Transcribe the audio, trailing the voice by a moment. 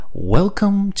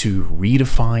Welcome to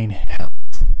Redefine Health.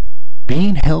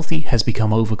 Being healthy has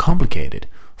become overcomplicated,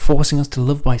 forcing us to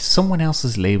live by someone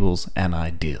else's labels and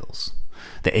ideals.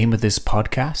 The aim of this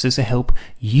podcast is to help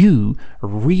you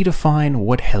redefine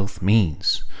what health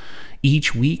means.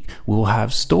 Each week, we will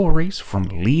have stories from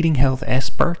leading health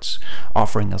experts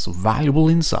offering us valuable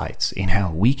insights in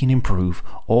how we can improve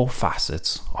all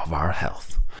facets of our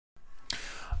health.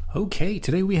 Okay,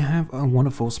 today we have a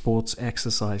wonderful sports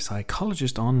exercise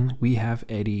psychologist on. We have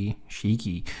Eddy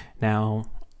Sheeky. Now,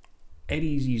 Eddy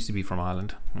used to be from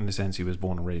Ireland, in the sense he was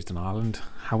born and raised in Ireland.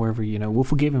 However, we'll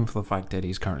forgive him for the fact that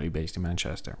he's currently based in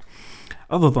Manchester.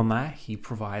 Other than that, he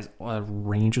provides a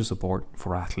range of support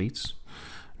for athletes,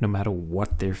 no matter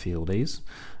what their field is,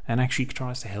 and actually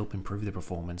tries to help improve their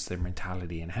performance, their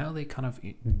mentality, and how they kind of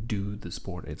do the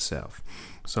sport itself.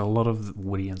 So a lot of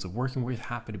what he ends up working with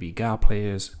happen to be GAL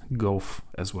players, golf,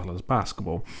 as well as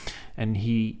basketball. And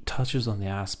he touches on the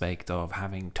aspect of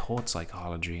having taught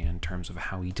psychology in terms of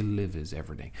how he delivers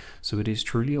everything. So it is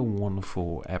truly a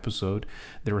wonderful episode.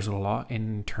 There is a lot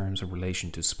in terms of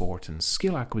relation to sport and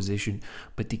skill acquisition,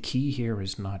 but the key here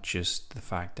is not just the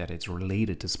fact that it's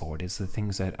related to sport, it's the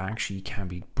things that actually can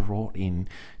be brought in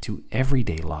to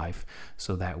everyday life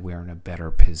so that we're in a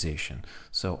better position.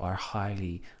 So I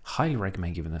highly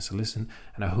recommend giving this a listen,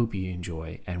 and I hope you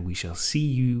enjoy, and we shall see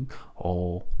you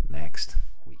all next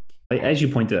week. As you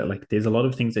pointed out, there's a lot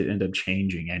of things that end up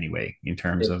changing anyway, in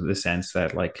terms of the sense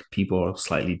that people are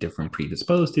slightly different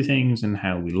predisposed to things and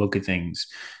how we look at things,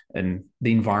 and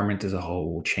the environment as a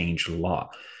whole will change a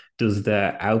lot. Does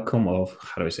the outcome of,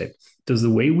 does the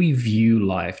way we view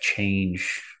life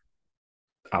change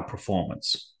our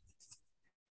performance?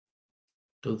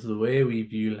 Does the way we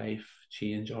view life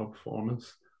change our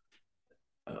performance?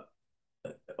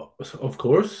 Of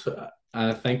course.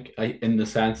 I think in the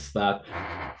sense that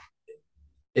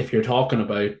if you're talking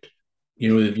about,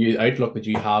 the outlook that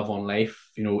you have on life,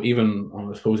 even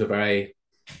on, I suppose, a very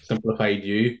simplified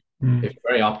view, if you're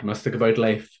very optimistic about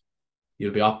life,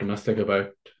 you'll be optimistic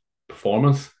about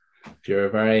performance. If you're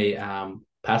very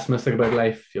pessimistic about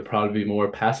life, you'll probably be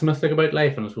more pessimistic about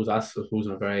life. And I suppose that's,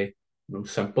 in a very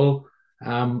simple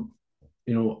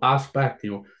aspect,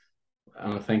 and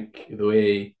I think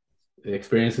the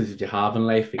experiences that you have in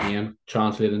life again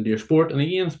translate into your sport, and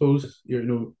again, I suppose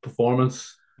your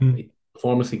performance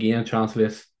again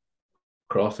translates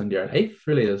across into your life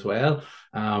really as well.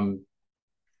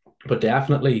 But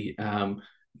definitely, the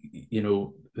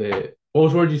what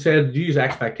was the word you said? Did you use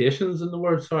expectations in the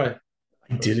word? Sorry,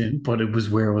 I didn't, but it was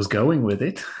where I was going with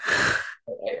it.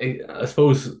 I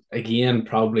suppose again,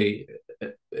 probably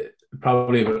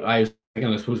I was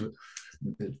thinking, I suppose,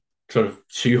 sort of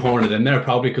shoehorn it in there,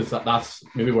 probably because that's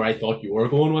maybe where I thought you were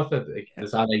going with it.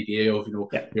 Is that idea of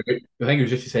I think it was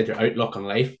just, you said, your outlook on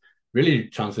life really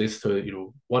translates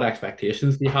to what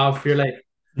expectations do you have for your life,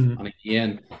 and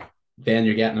again, then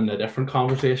you're getting into a different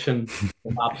conversation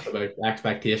perhaps about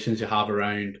expectations you have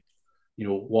around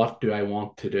what do I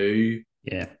want to do,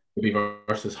 maybe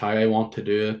versus how I want to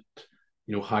do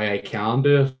it, how I can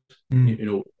do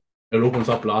it. It opens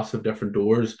up lots of different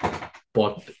doors,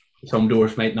 but some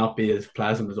doors might not be as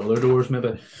pleasant as other doors,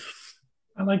 maybe.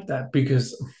 I like that,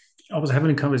 because I was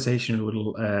having a conversation with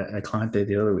a client there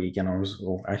the other week, and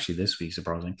actually this week,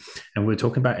 surprisingly, and we were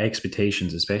talking about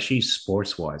expectations, especially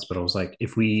sports-wise. But I was like,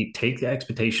 if we take the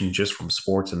expectation just from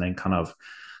sports and then kind of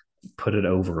put it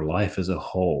over life as a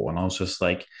whole, and I was just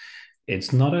like,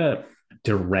 it's not a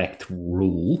direct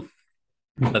rule,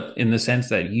 but in the sense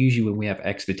that usually when we have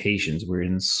expectations, we're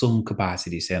in some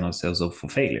capacity setting ourselves up for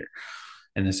failure.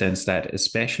 In the sense that,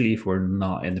 especially if we're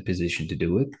not in the position to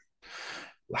do it,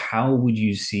 how would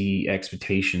you see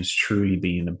expectations truly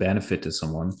being a benefit to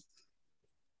someone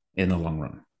in the long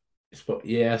run?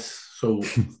 Yes. So,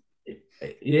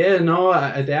 yeah, no,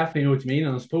 I definitely know what you mean.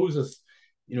 And I suppose it's,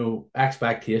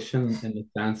 expectation in the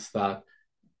sense that,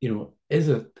 is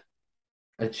it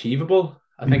achievable?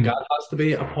 I think that has to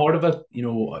be a part of it.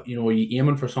 Are you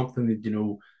aiming for something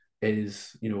that,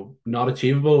 is, not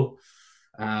achievable?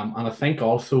 And I think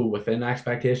also within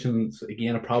expectations,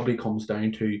 again, it probably comes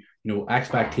down to,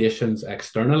 expectations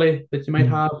externally that you might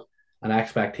have, and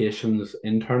expectations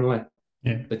internally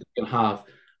that you can have.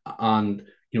 And,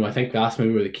 I think that's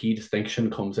maybe where the key distinction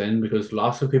comes in, because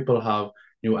lots of people have,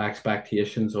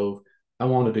 expectations of, I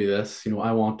want to do this,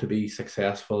 I want to be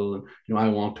successful, and, I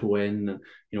want to win, and,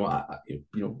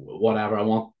 whatever, I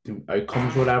want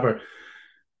outcomes, whatever.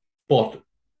 But,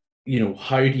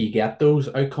 how do you get those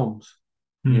outcomes?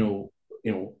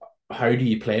 How do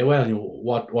you play well?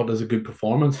 What is a good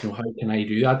performance? How can I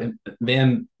do that? And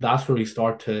then that's where we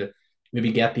start to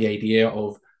maybe get the idea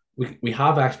of we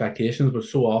have expectations, but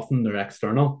so often they're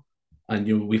external,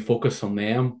 and we focus on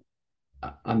them,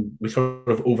 and we sort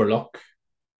of overlook,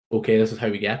 okay, this is how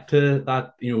we get to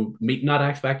that, meeting that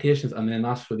expectations, and then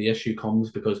that's where the issue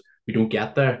comes because we don't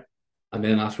get there, and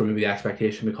then that's where maybe the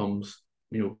expectation becomes,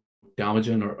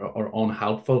 damaging or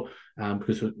unhelpful,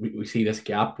 because we see this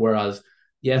gap. Whereas,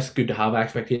 yes, good to have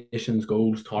expectations,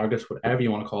 goals, targets, whatever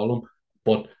you want to call them,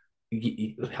 but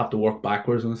you have to work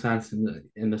backwards in a sense,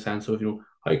 in the sense of,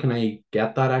 how can I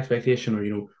get that expectation,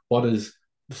 or what is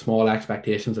the small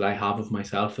expectations that I have of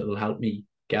myself that will help me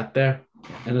get there,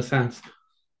 in a sense.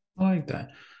 I like that.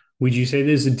 Would you say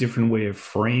there's a different way of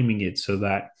framing it so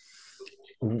that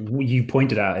you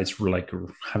pointed out it's like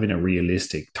having a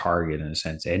realistic target in a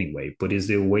sense anyway, but is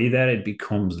there a way that it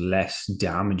becomes less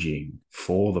damaging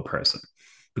for the person?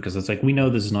 Because it's like we know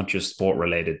this is not just sport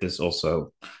related, this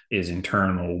also is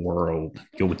internal world,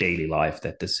 your daily life,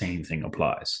 that the same thing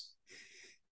applies.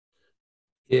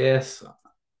 Yes,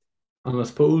 and I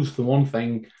suppose the one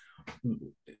thing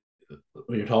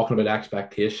when you're talking about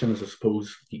expectations, I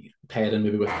suppose you tie it in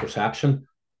maybe with perception,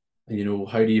 and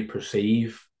how do you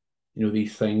perceive,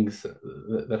 these things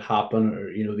that happen,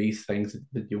 or these things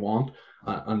that you want,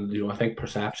 and I think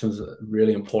perception is a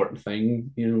really important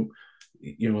thing.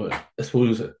 I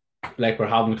suppose, like we're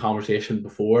having a conversation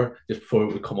before, just before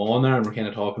we come on there, and we're kind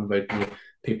of talking about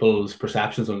people's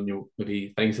perceptions on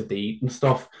maybe things that they eat and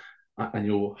stuff,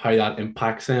 and how that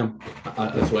impacts them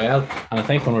as well. And I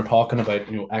think when we're talking about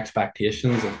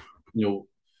expectations, and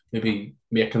maybe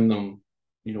making them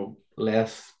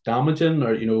less damaging,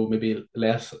 or maybe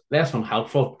less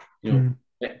unhelpful, Mm.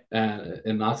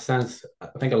 in that sense,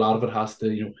 I think a lot of it has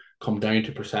to come down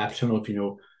to perception of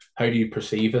how do you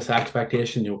perceive this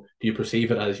expectation. Do you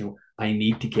perceive it as I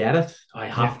need to get it, I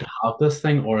Yeah. have to have this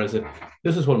thing, or is it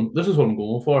this is what I'm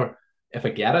going for? If I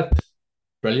get it,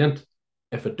 brilliant.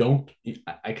 If I don't,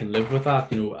 I can live with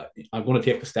that. I'm going to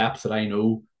take the steps that I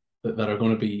know that are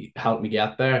going to be help me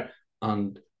get there.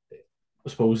 And I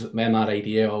suppose then that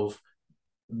idea of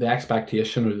the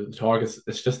expectation or the targets,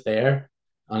 it's just there,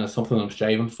 and it's something I'm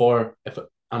striving for. If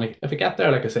I get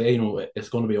there, like I say, it's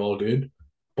going to be all good.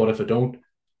 But if I don't,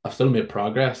 I've still made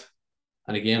progress.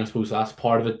 And again, I suppose that's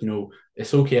part of it.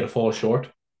 It's okay to fall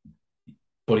short,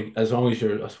 but as long as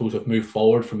I suppose, have moved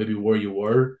forward from maybe where you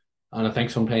were. And I think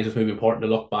sometimes it's maybe important to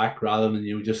look back rather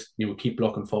than just keep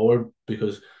looking forward,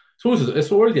 because I suppose it's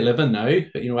the world you live in now.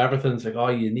 Everything's like, oh,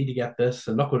 you need to get this,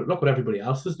 and look what everybody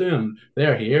else is doing.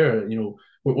 They're here.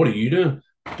 What are you doing?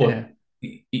 But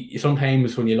Yeah.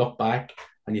 sometimes when you look back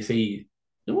and you see,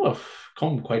 I've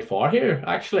come quite far here.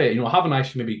 Actually, I haven't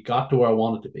actually maybe got to where I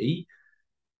wanted to be,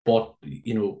 but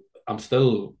I'm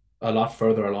still a lot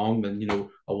further along than I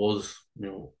was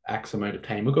X amount of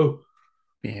time ago.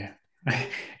 Yeah.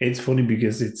 It's funny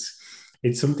because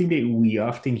it's something that we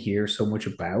often hear so much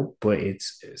about, but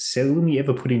it's seldom you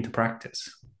ever put into practice.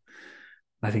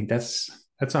 I think that's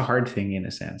a hard thing in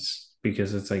a sense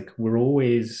because it's like we're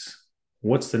always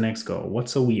what's the next goal?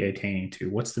 What's are we attaining to?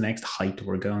 What's the next height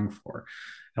we're going for?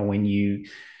 And when you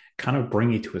kind of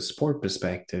bring it to a sport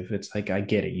perspective, it's like I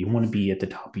get it. You want to be at the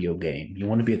top of your game. You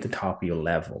want to be at the top of your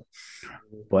level.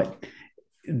 But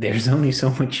there's only so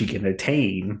much you can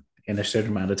attain in a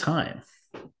certain amount of time.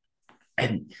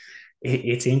 And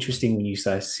it's interesting when you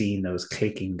start seeing those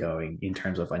clicking going in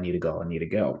terms of I need to go, I need to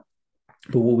go.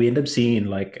 But what we end up seeing,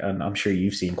 like, and I'm sure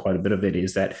you've seen quite a bit of it,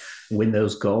 is that when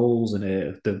those goals and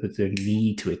the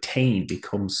need to attain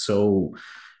becomes so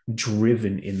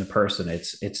driven in the person,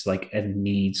 it's like a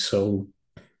need so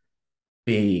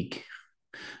big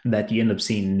that you end up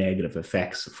seeing negative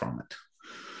effects from it,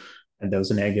 and those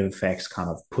negative effects kind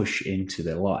of push into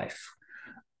their life.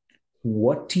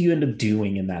 What do you end up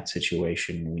doing in that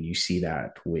situation when you see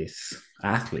that with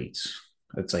athletes?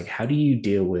 It's like, how do you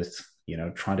deal with,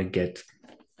 trying to get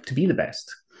to be the best,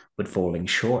 but falling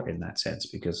short in that sense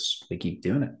because they keep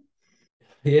doing it?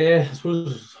 Yeah, I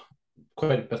suppose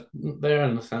quite a bit there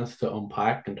in the sense to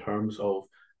unpack in terms of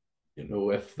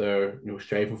if they're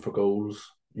striving for goals,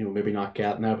 maybe not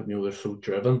getting there, but they're so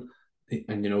driven.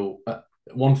 And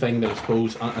one thing that I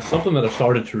suppose, and something that I've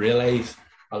started to realize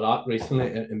a lot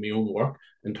recently in my own work,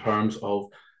 in terms of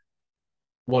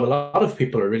what a lot of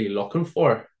people are really looking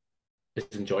for is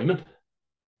enjoyment.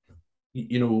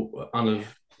 And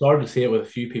I've started to see it with a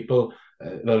few people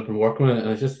that I've been working with, and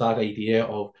it's just that idea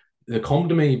of they come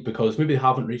to me because maybe they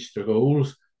haven't reached their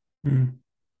goals, Mm.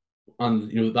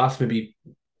 and that's maybe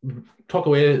took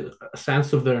away a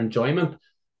sense of their enjoyment.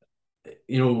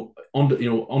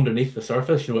 Underneath the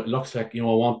surface, it looks like I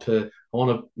want to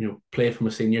play for my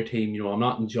senior team. I'm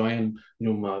not enjoying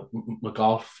my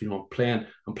golf. I'm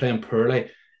playing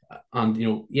poorly,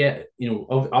 And yeah,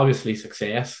 obviously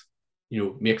success,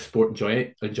 makes sport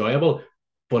enjoyable.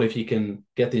 But if you can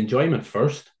get the enjoyment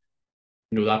first,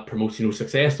 that promotes.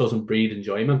 Success doesn't breed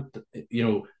enjoyment.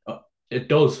 It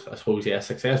does, I suppose. Yeah,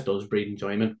 success does breed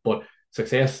enjoyment, but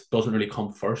success doesn't really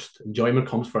come first. Enjoyment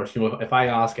comes first. If I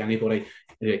ask anybody,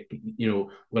 when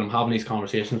I'm having these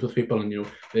conversations with people, and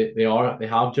they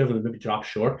have driven, they maybe drop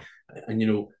short,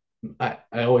 and I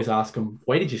always ask them,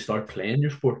 why did you start playing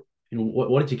your sport?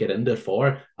 What did you get into it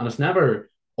for? And it's never,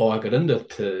 oh, I got into it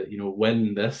to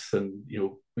win this, and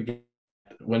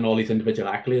win all these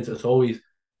individual accolades. It's always,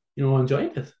 I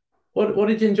enjoyed it. What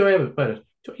did you enjoy about it?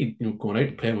 Enjoyed, going out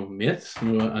and playing with mates.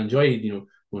 I enjoyed,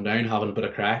 going down, having a bit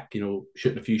of crack,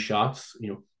 shooting a few shots,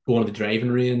 going to the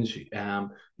driving range,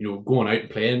 going out and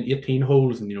playing 18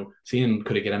 holes, and seeing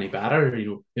could it get any better,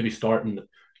 maybe starting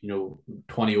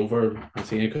 20 over and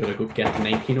seeing could I get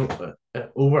 19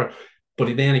 over.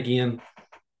 But then again,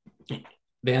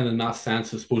 then in that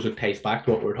sense, I suppose it ties back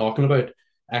to what we're talking about.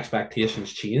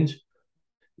 Expectations change.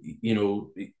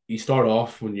 You start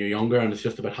off when you're younger and it's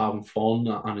just about having fun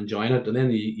and enjoying it, and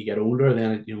then you get older,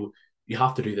 then you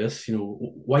have to do this.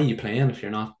 Why are you playing if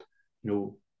you're not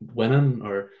winning?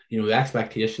 Or the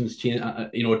expectations change.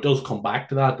 It does come back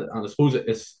to that, and I suppose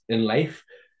it's in life.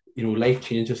 Life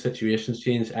changes, situations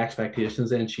change,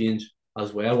 expectations then change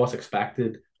as well. What's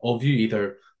expected of you,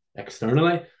 either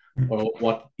externally or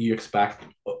what you expect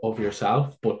of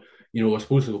yourself. But I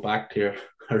suppose to go back to your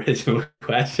original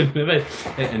question, maybe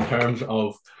in terms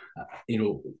of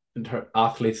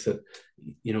athletes that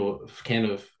kind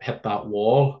of hit that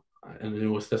wall, and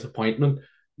it's disappointment.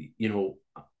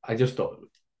 I just thought,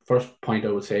 first point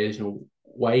I would say is,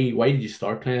 why did you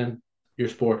start playing your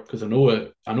sport? Because I know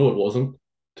it wasn't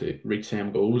to reach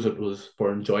same goals. It was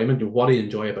for enjoyment. What do you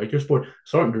enjoy about your sport?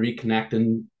 Starting to reconnect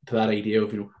into that idea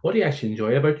of what do you actually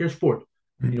enjoy about your sport?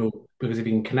 Because if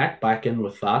you can connect back in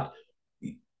with that,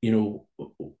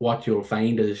 what you'll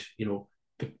find is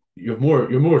you're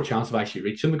more chance of actually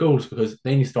reaching the goals, because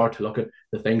then you start to look at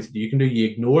the things that you can do. You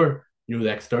ignore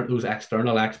those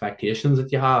external expectations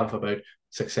that you have about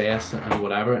success and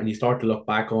whatever, and you start to look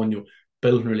back on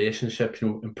building relationships,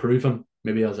 improving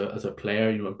maybe as a player,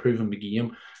 improving the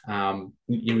game.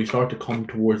 You start to come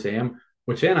towards them,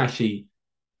 which then actually,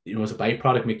 as a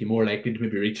byproduct, make you more likely to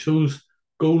maybe reach those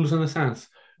goals in a sense.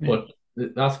 Yeah. But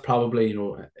that's probably,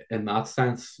 in that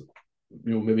sense,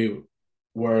 maybe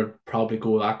where I'd probably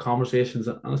go with that conversations.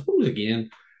 And I suppose again,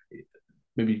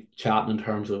 maybe chatting in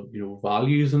terms of,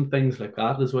 values and things like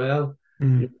that as well.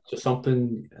 Just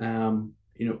something,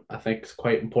 I think is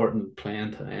quite important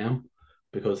playing to them,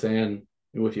 because then,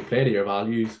 if you play to your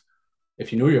values,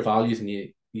 if you know your values and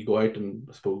you go out and,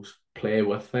 I suppose, play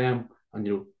with them, and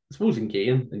I suppose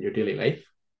engage in your daily life,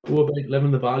 go about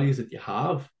living the values that you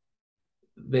have,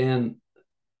 then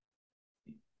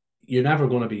you're never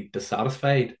going to be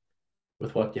dissatisfied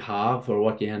with what you have or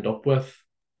what you end up with,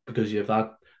 because you have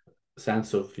that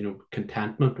sense of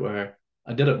contentment where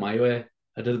I did it my way,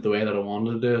 I did it the way that I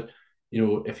wanted to do it.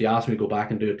 If you asked me to go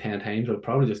back and do it 10 times, I'd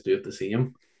probably just do it the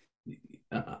same.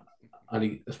 And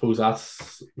I suppose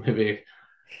that's maybe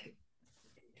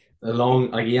a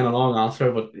long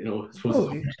answer, but I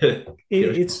suppose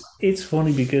it's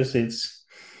funny because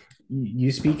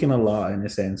you're speaking a lot in the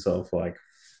sense of, like,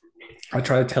 I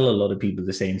try to tell a lot of people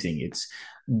the same thing.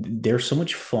 There's so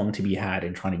much fun to be had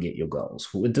in trying to get your goals.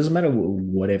 It doesn't matter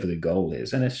whatever the goal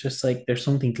is, and it's just like there's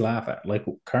something to laugh at. Like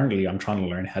currently, I'm trying to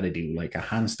learn how to do like a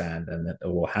handstand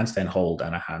or handstand hold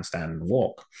and a handstand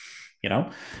walk.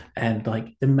 And like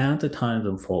the amount of times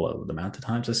I fall over, the amount of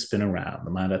times I spin around,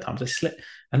 the amount of times I slip,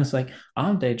 and it's like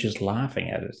I'm there just laughing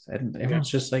at it, and everyone's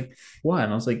just like, "Why?"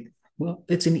 And I was like, well,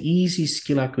 it's an easy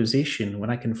skill acquisition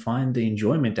when I can find the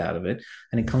enjoyment out of it.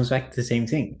 And it comes back to the same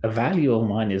thing. A value of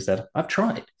mine is that I've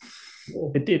tried.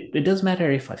 It doesn't matter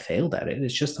if I failed at it.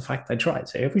 It's just the fact I tried.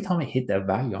 So every time I hit that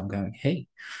value, I'm going, hey,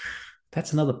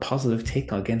 that's another positive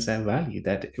take against that value.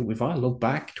 That if I look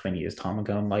back 20 years' time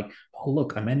ago, I'm like, oh,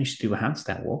 look, I managed to do a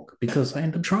handstand walk because I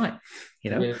ended up trying.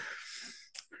 Yeah.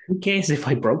 Who cares if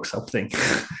I broke something?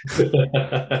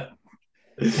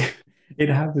 It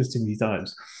happens too many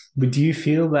times. But do you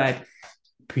feel that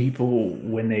people,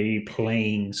 when they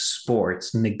playing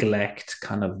sports, neglect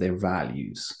kind of their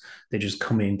values? They just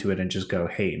come into it and just go,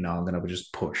 hey, no, I'm going to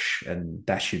just push, and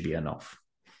that should be enough.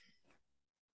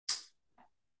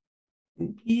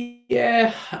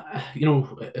 Yeah,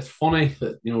 it's funny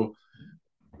that,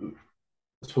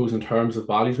 I suppose in terms of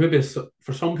values, maybe it's,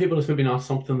 for some people, it's maybe not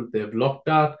something that they've looked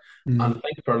at. And I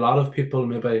think for a lot of people,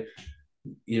 maybe,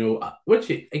 which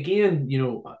again,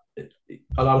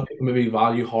 a lot of people maybe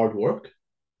value hard work,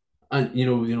 and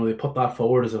they put that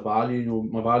forward as a value.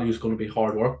 My value is going to be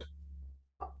hard work,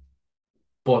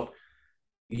 but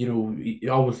you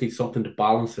always need something to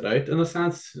balance it out in a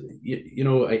sense.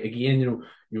 Again,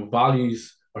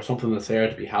 values are something that's there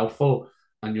to be helpful,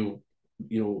 and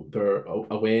they're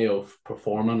a way of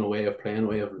performing, a way of playing, a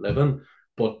way of living.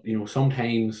 But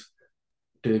sometimes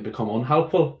do they become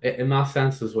unhelpful in that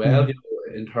sense as well? Mm.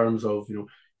 In terms of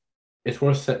it's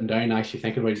worth sitting down and actually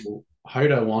thinking about, well, how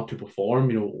do I want to perform?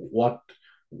 What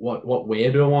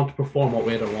way do I want to perform? What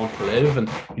way do I want to live? And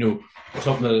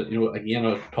something that again,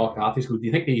 I talk to athletes. Do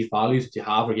you think these values that you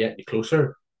have are getting you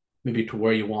closer, maybe to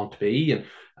where you want to be?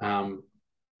 And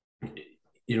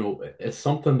it's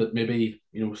something that maybe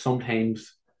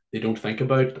sometimes they don't think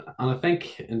about. And I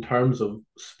think in terms of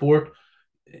sport,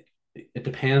 it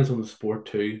depends on the sport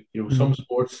too. Some Mm.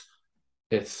 sports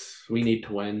it's we need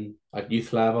to win at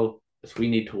youth level. It's we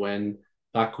need to win.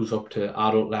 That goes up to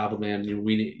adult level. Then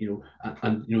we need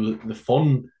and the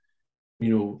fun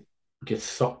gets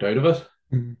sucked out of it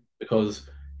Mm. because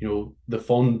the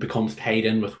fun becomes tied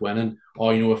in with winning.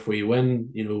 Or if we win,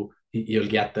 you'll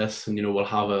get this, and we'll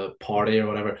have a party or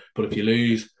whatever. But if you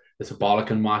lose, it's a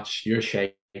bollocking match. You're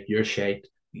shite. You're shite.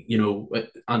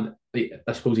 And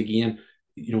I suppose again,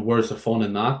 where's the fun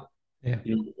in that? Yeah.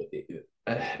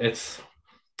 It's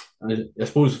and I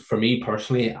suppose for me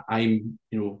personally,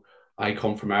 I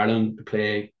come from Ireland to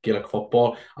play Gaelic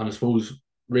football, and I suppose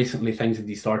recently things that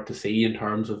you start to see in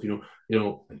terms of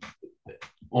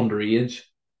underage,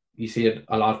 you see it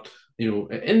a lot.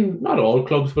 In not all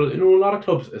clubs, but a lot of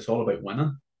clubs, it's all about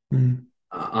winning, Mm.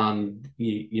 and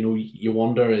you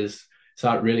wonder is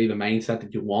that really the mindset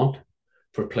that you want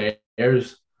for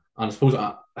players? And I suppose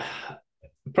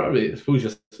probably I suppose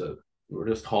just we're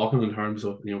just talking in terms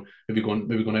of maybe going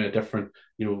in a different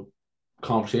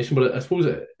conversation, but I suppose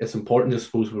it's important. I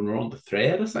suppose when we're on the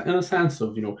thread, in a sense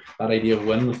of that idea of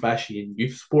winning, especially in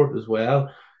youth sport as well.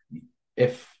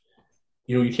 If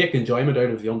you take enjoyment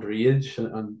out of the underage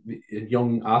and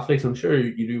young athletes, I'm sure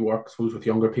you do work, I suppose, with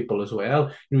younger people as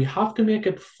well. You have to make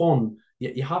it fun.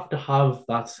 You have to have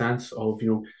that sense of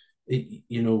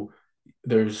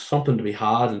there's something to be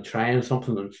had and trying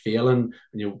something and failing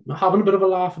and having a bit of a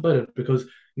laugh about it, because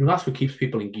that's what keeps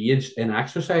people engaged in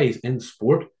exercise, in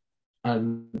sport.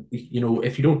 And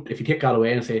if you take that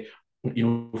away and say,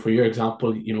 for your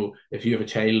example, if you have a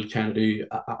child trying to do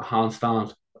a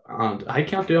handstand, and I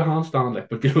can't do a handstand, like,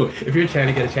 but if you're trying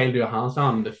to get a child to do a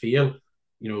handstand and they fail,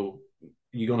 you know,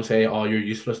 you're going to say, "Oh, you're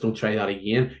useless. Don't try that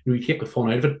again." You take the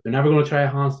fun out of it. They're never going to try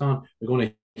a handstand. They're going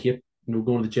to hate,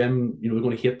 going to the gym. They're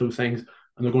going to hate those things,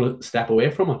 and they're going to step away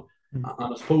from it. Mm.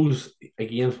 And I suppose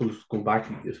again, I suppose going back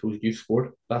to youth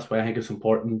sport, that's why I think it's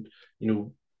important.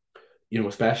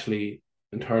 Especially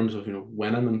in terms of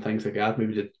winning and things like that.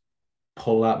 Maybe to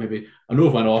pull that. Maybe I know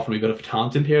I went off on a bit of a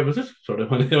tangent here, but just sort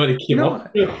of when it came No,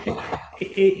 up.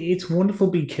 it's wonderful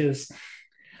because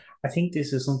I think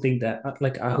this is something that,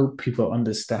 like, I hope people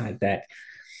understand that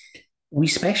we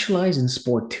specialize in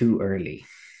sport too early.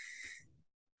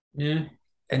 Yeah,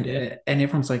 yeah, And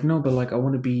everyone's like, no, but like I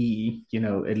want to be,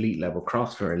 elite level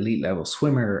CrossFit, elite level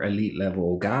swimmer, elite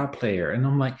level GA player. And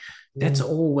I'm like, that's yeah,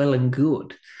 all well and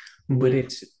good. But yeah,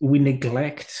 we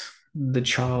neglect the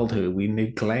childhood, we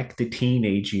neglect the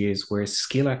teenage years where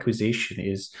skill acquisition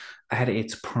is at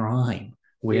its prime, yeah,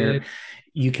 where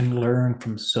you can learn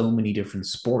from so many different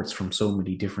sports, from so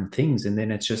many different things. And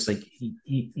then it's just like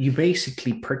you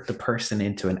basically put the person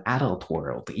into an adult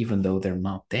world, even though they're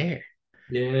not there.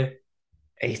 yeah,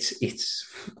 It's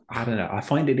I don't know. I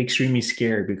find it extremely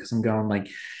scary because I'm going like,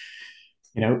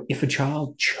 if a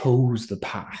child chose the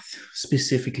path,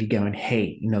 specifically going,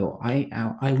 hey,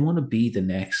 I want to be the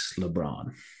next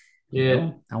LeBron. yeah,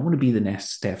 I want to be the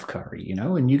next Steph Curry,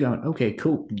 and you going, okay,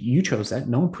 cool. You chose that.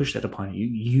 No one pushed that upon you.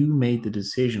 You made the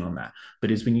decision on that.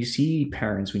 But it's when you see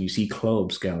parents, when you see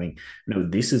clubs going, no,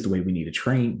 this is the way we need to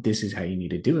train. This is how you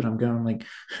need to do it. I'm going like,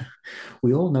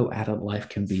 we all know adult life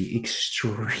can be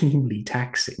extremely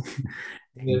taxing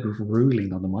and yeah,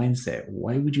 grueling on the mindset.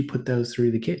 Why would you put those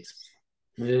through the kids?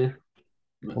 yeah,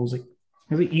 I was like,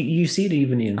 you see it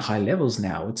even in high levels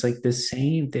now. It's like the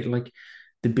same. They're like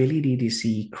the ability to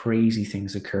see crazy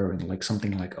things occurring, like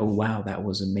something like, oh wow, that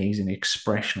was amazing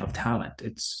expression of talent.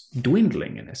 It's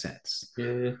dwindling in a sense.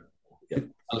 yeah. Yeah.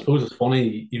 I suppose it's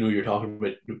funny, you're talking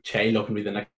about child looking to be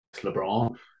the next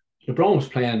LeBron. LeBron was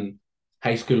playing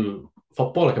high school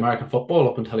football, like American football,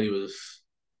 up until he was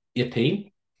 18.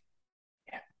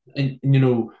 And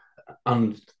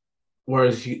and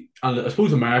whereas and I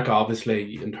suppose America,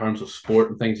 obviously, in terms of sport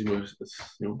and things, it's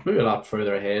maybe a lot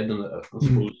further ahead than I Mm.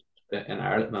 suppose in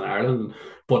Ireland.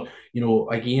 But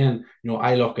again,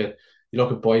 I look at you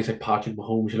look at boys like Patrick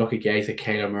Mahomes, you look at guys like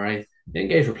Kyler Murray. Them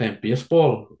guys were playing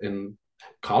baseball in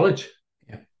college.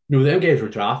 Yeah. Them guys were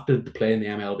drafted to play in the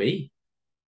MLB.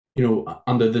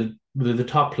 And the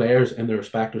top players in their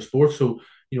respective sports. So,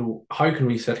 how can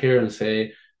we sit here and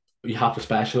say you have to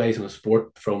specialize in a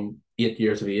sport from 8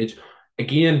 years of age?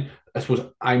 Again, I suppose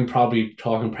I'm probably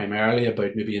talking primarily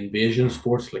about maybe invasion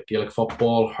sports like Gaelic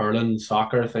football, hurling,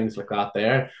 soccer, things like that.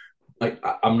 There, like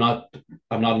I'm not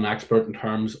an expert in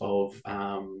terms of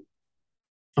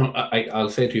I'll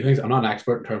say two things. I'm not an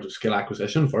expert in terms of skill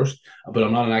acquisition first, but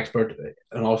I'm not an expert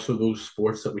in also those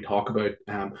sports that we talk about.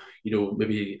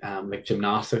 Maybe like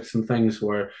gymnastics and things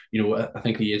where I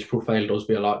think the age profile does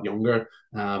be a lot younger.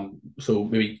 So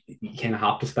maybe you kind of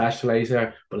have to specialize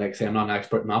there. But like I say, I'm not an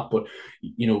expert in that. But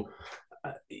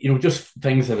just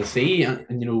things that I see,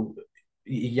 and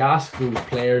you ask those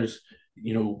players.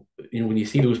 When you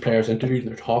see those players interviewed and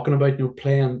they're talking about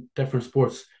playing different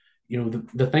sports,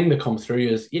 the thing that comes through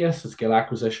is yes, the skill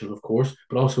acquisition, of course,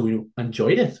 but also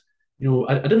enjoyed it.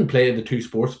 I didn't play the two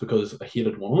sports because I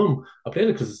hated one of them. I played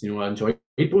it because I enjoyed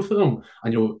both of them.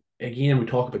 And again, we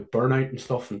talk about burnout and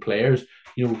stuff in players.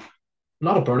 A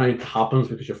lot of burnout happens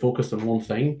because you're focused on one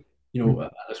thing. I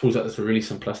suppose that's a really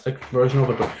simplistic version of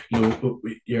it, but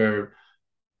you're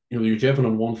driven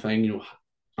on one thing.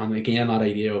 And again, that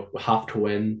idea of we have to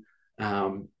win.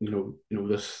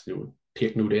 This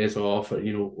take no days off, or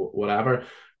whatever.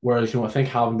 Whereas I think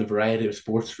having the variety of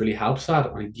sports really helps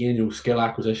that. And again, skill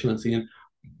acquisition and seeing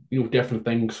different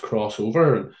things cross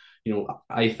over. And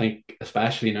I think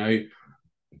especially now,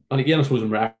 and again, I suppose I'm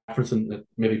referencing it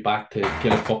maybe back to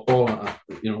Gaelic football. I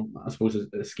suppose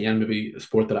it's again maybe a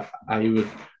sport that I would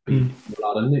be a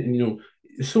lot in. And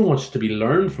there's so much to be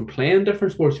learned from playing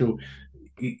different sports.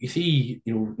 You see,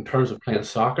 in terms of playing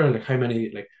soccer, like how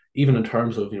many, like even in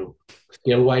terms of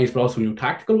skill wise, but also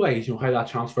tactical wise, how that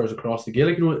transfers across the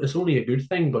Gaelic. It's only a good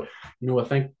thing, but I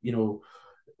think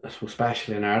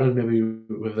especially in Ireland, maybe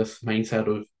with this mindset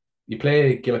of you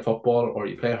play Gaelic football or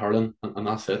you play hurling, and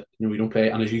that's it. You don't play,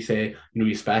 and as you say,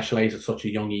 you specialize at such a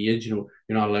young age. You're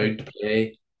not allowed to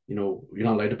play. You're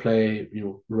not allowed to play.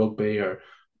 Rugby or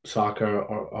soccer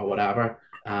or whatever.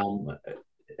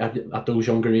 At those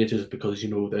younger ages, because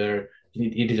you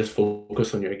need to just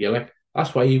focus on your Gaelic.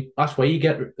 That's why you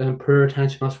get poor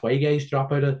attention. That's why guys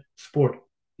drop out of sport.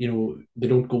 They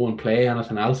don't go and play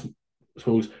anything else. I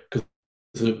suppose because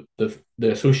they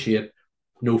associate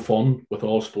no fun with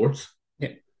all sports. Yeah.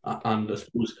 And I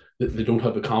suppose they don't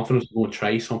have the confidence to go and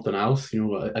try something else,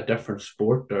 a different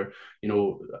sport, or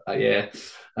yeah,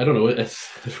 I don't know. It's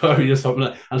probably just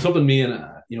something me and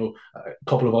a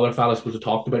couple of other fellas supposed to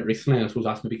talked about recently. I suppose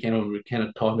that's maybe kind of when we kind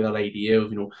of talked about that idea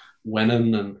of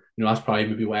winning, and that's probably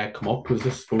maybe why I come up, because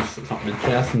this is supposed to something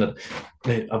interesting that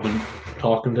I've been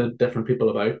talking to different people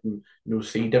about, and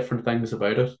see different things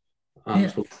about it, and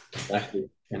Yeah. especially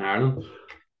in Ireland.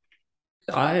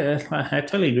 I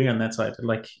totally agree on that side.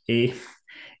 Like,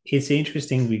 it's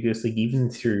interesting because like even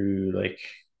through like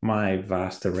my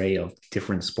vast array of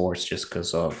different sports, just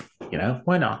because of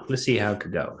why not? Let's see how it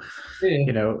could go.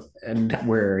 Yeah. And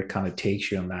where it kind of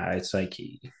takes you on that, it's like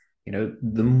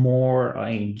the more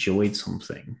I enjoyed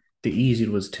something, the easier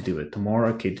it was to do it. The more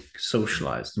I could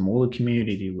socialize, the more the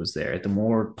community was there, the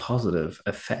more positive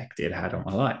effect it had on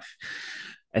my life.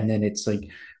 And then it's like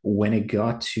when it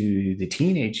got to the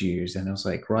teenage years, and I was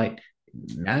like, right,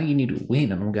 now you need to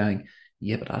win. And I'm going,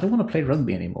 yeah, but I don't want to play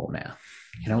rugby anymore now.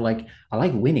 Like I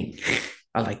like winning.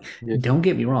 Yeah. Don't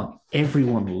get me wrong,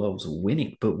 everyone loves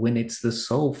winning, but when it's the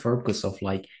sole focus of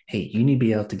like, hey, you need to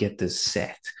be able to get this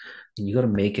set and you got to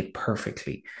make it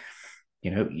perfectly.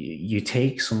 You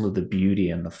take some of the beauty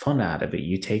and the fun out of it.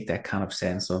 You take that kind of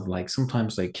sense of like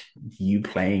sometimes like you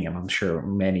playing, and I'm sure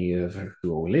many of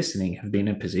who are listening have been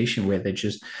in a position where you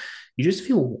just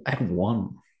feel at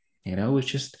one. It's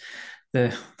just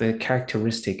the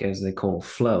characteristic, as they call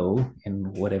flow,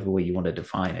 in whatever way you want to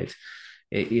define it.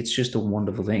 It's just a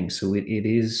wonderful thing. So it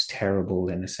is terrible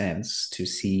in a sense to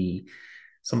see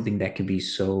something that can be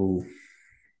so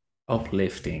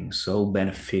uplifting, so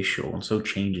beneficial, and so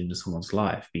changing to someone's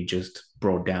life be just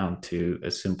brought down to a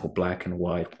simple black and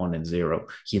white 1 and 0.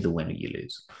 You either win or you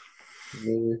lose.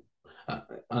 Yeah.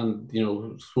 And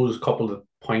I suppose a couple of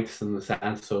points in the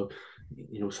sense of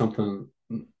something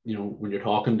when you're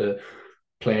talking to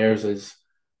players is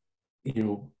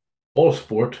all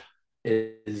sport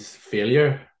is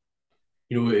failure.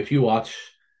 If you watch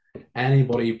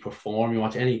anybody perform, you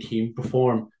watch any team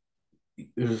perform,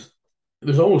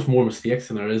 there's almost more mistakes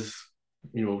than there is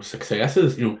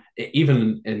successes.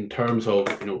 Even in terms of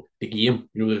the game,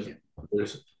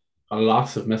 there's a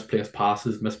lots of misplaced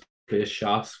passes, misplaced place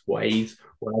shots, wides,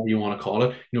 whatever you want to call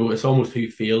it. It's almost who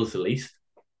fails the least,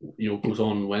 goes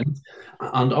on and wins.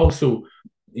 And also,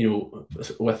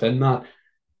 within that,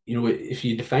 if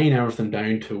you define everything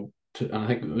down to and I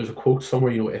think there's a quote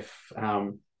somewhere, you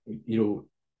know,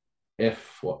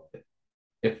 if what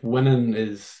if winning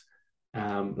is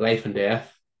life and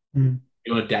death, you're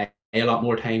going to die a lot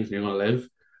more times than you're going to live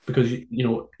because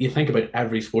you think about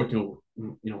every sport.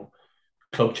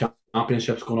 Club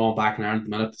championships going on back in Ireland at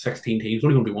the minute. 16 teams,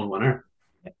 only going to be one winner.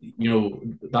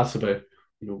 That's about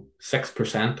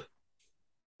 6%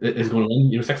 is going to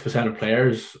win. 6% of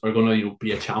players are going to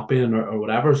be a champion or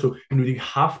whatever. So you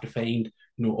have to find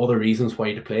other reasons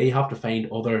why to play. You have to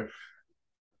find other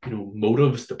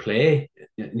motives to play.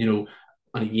 And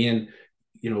again,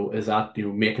 is that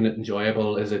making it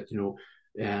enjoyable? Is it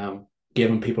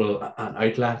giving people an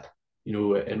outlet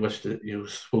in which to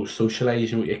suppose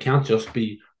socialize? You can't just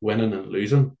be winning and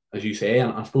losing, as you say.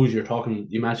 And I suppose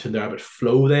you mentioned there about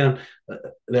flow then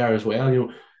there as well.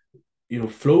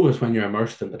 Flow is when you're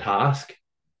immersed in the task.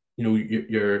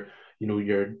 You're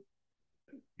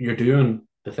doing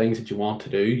the things that you want to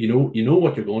do. You know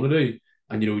what you're going to do,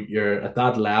 and you're at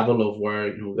that level of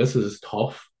where this is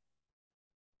tough,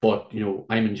 but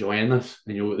I'm enjoying this,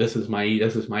 and this is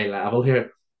my level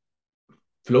here.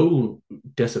 Flow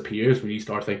disappears when you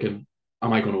start thinking,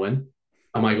 am I going to win?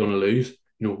 Am I going to lose?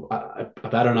 I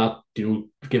better not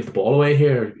give the ball away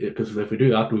here, because if we do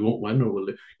that, we won't win, or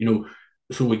we'll.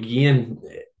 So again,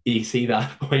 you see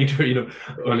that point where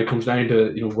when it comes down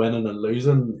to winning and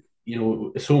losing,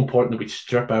 it's so important that we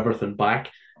strip everything back,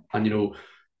 and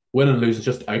winning and losing is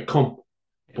just outcome.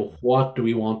 But what do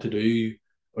we want to do,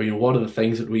 or what are the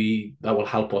things that will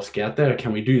help us get there?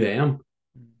 Can we do them?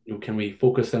 Can we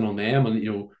focus in on them?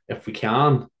 And if we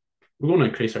can, we're going to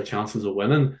increase our chances of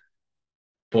winning,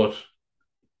 but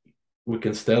we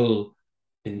can still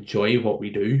enjoy what we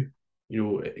do.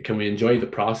 Can we enjoy the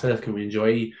process? Can we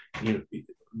enjoy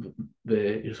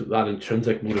that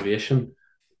intrinsic motivation,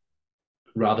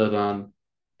 rather than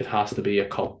it has to be a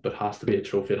cup, it has to be a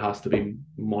trophy, it has to be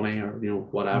money, or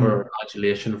whatever, or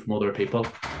adulation from other people.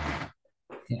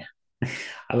 Yeah,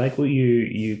 I like what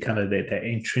you kind of the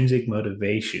intrinsic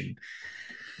motivation.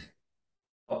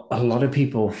 A lot of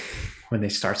people, when they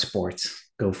start sports,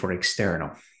 go for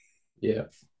external. Yeah.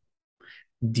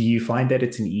 Do you find that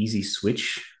it's an easy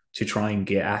switch to try and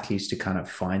get athletes to kind of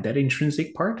find that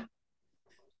intrinsic part?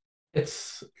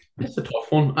 It's a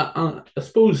tough one. I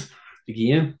suppose,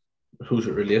 again, it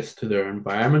relates to their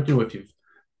environment. If you've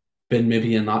been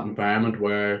maybe in that environment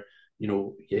where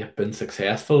you've been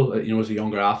successful, as a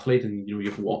younger athlete, and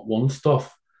you've won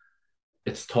stuff,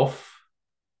 it's tough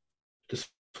to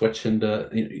switch into.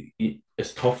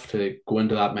 It's tough to go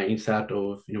into that mindset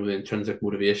of the intrinsic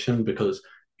motivation, because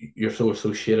you're so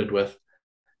associated with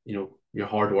your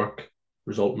hard work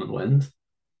resulting in wins.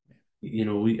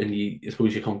 And I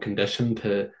suppose you become conditioned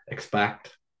to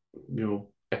expect, you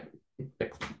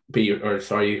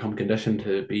become conditioned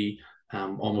to be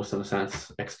almost in a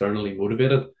sense externally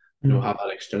motivated, have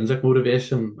that extrinsic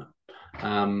motivation.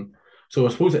 So I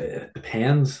suppose it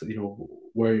depends,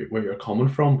 where you're coming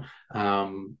from,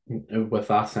 with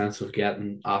that sense of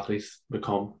getting athletes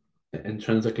become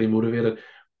intrinsically motivated.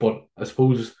 But I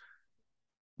suppose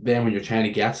then when you're trying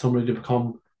to get somebody to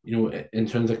become,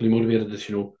 intrinsically motivated, is,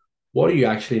 what are you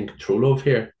actually in control of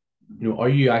here? Are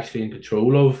you actually in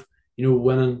control of,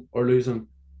 winning or losing?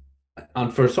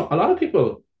 And for a lot of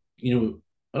people, a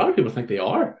lot of people think they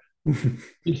are.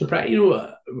 You're surprised,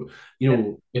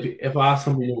 if I ask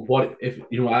somebody, what if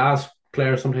I ask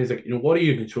players sometimes, like, what are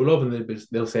you in control of? And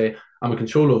they'll say, I'm in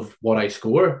control of what I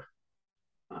score.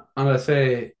 And I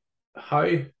say, how?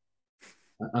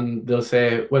 And they'll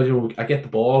say, well, I get the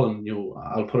ball and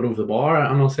I'll put it over the bar.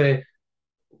 And I'll say,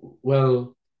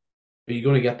 well, are you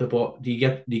going to get the ball? Do you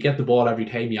get the ball every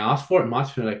time you ask for it in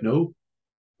match? And they're like, no.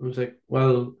 I was like,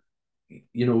 well,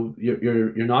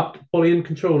 you're not fully in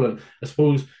control. And I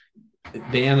suppose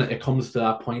then it comes to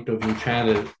that point of trying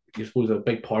to. I suppose a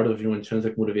big part of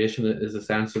intrinsic motivation is a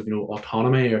sense of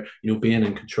autonomy, or being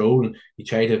in control, and you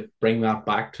try to bring that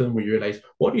back to them, where you realize,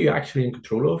 what are you actually in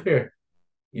control of here?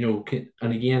 And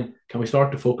again, can we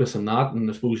start to focus on that, and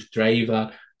I suppose drive that?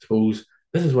 I suppose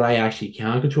this is what I actually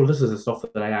can control. This is the stuff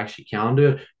that I actually can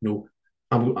do.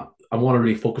 I want to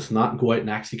really focus on that and go out and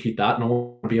execute that, and I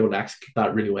want to be able to execute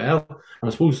that really well. And I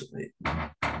suppose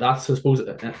that's,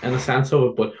 in a sense of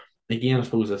it. But again, I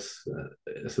suppose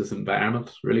this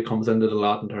environment really comes into it a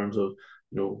lot in terms of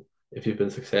if you've been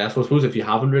successful. I suppose if you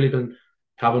haven't really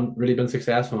been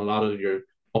successful, and a lot of your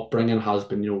upbringing has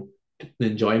been the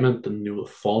enjoyment and the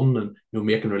fun and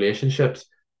making relationships.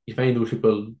 you find those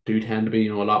people do tend to be,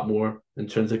 a lot more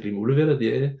intrinsically motivated.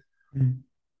 Yeah. Mm.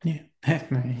 Yeah,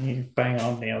 you bang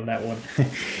on me on that one.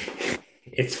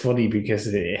 It's funny because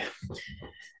it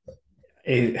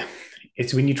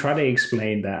it's when you try to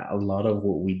explain that a lot of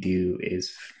what we do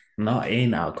is not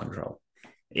in our control.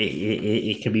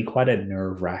 It can be quite a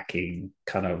nerve-wracking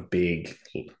kind of big,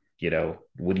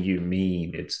 what do you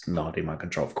mean it's not in my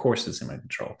control? Of course it's in my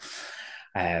control.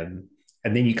 Um,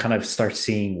 and then you kind of start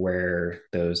seeing where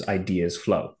those ideas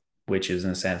flow, which is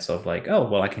in a sense of like, oh,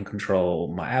 well, I can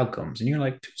control my outcomes. And you're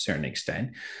like, to a certain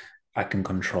extent, I can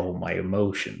control my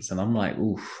emotions. And I'm like,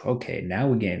 oof, okay, now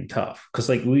we're getting tough. Because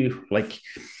like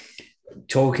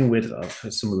talking with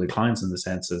some of the clients in the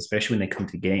sense, especially when they come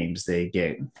to games, they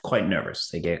get quite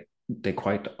nervous. They're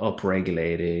quite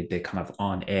upregulated. They're kind of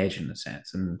on edge in a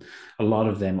sense. And a lot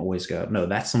of them always go, no,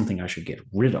 that's something I should get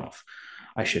rid of.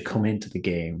 I should come into the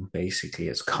game basically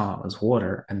as calm as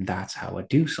water, and that's how I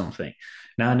do something.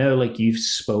 Now I know like you've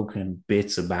spoken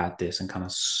bits about this and kind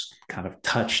of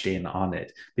touched in on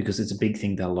it because it's a big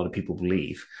thing that a lot of people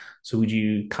believe. So would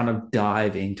you kind of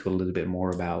dive into a little bit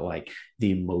more about like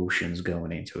the emotions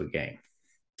going into a game?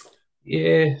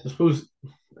 Yeah, I suppose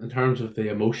in terms of the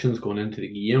emotions going into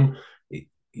the game,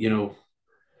 you know,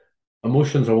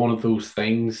 emotions are one of those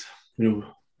things,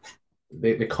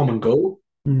 they come and go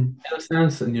Mm. in a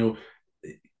sense, and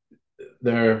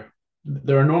they're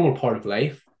they're a normal part of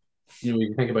life.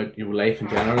 You think about life in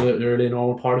general, they're really a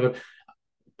normal part of it.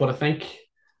 But I think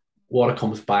what it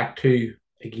comes back to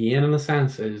again, in a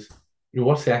sense, is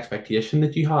what's the expectation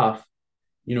that you have?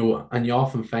 And you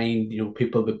often find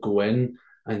people that go in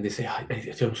and they say,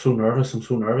 I'm so nervous, I'm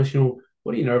so nervous.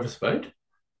 What are you nervous about?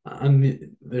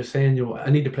 And they're saying, I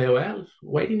need to play well.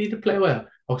 Why do you need to play well?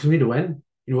 Oh, because I need to win.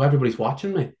 Everybody's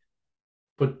watching me.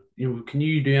 But can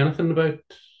you do anything about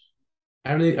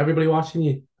everybody watching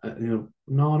you?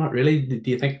 No, not really.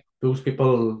 Do you think those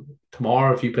people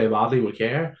tomorrow, if you play badly, will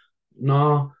care?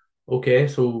 No. Okay,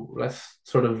 so let's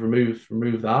sort of remove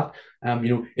that.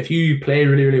 If you play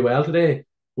really, really well today,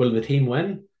 will the team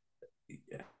win?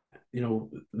 They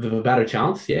have a better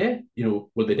chance, yeah. Will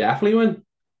they definitely win?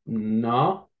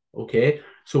 No. Okay.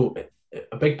 So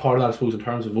a big part of that, I suppose, in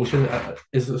terms of emotion,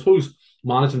 is I suppose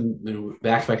managing the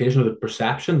expectation of the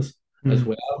perceptions as Mm.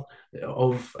 well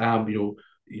of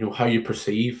how you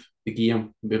perceive the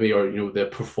game, maybe, or the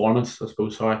performance, I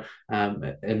suppose. Sorry,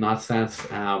 in that sense,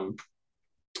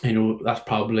 that's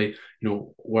probably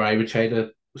where I would try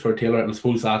to sort of tailor it, and I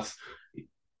suppose that's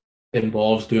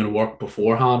involves doing work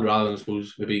beforehand rather than, I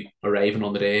suppose, maybe arriving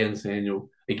on the day and saying,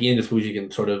 again, I suppose you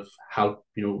can sort of help,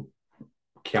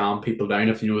 calm people down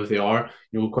if if they are,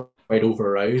 quite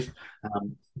over aroused.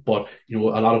 But a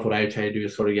lot of what I try to do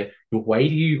is sort of get, why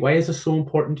is this so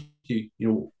important to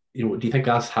you? Do you think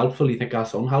that's helpful? Do you think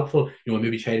that's unhelpful? And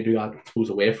maybe try to do that, I suppose,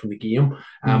 away from the game.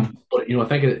 Mm. But I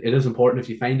think it is important if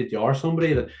you find that you are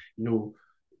somebody that you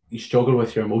struggle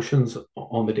with your emotions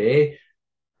on the day.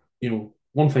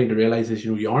 One thing to realize is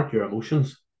you aren't your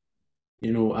emotions.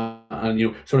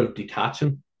 And sort of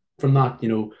detaching from that.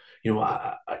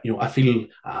 I feel,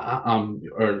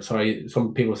 or sorry,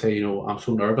 some people say, I'm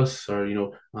so nervous,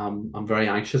 or I'm very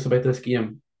anxious about this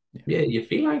game. Yeah, you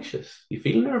feel anxious, you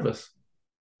feel nervous.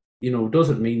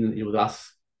 Doesn't mean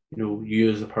that's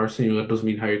you as a person. It doesn't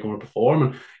mean how you're going to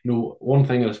perform. And one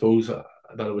thing I suppose that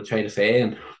I would try to say,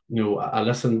 and I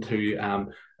listened to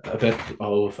a bit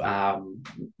of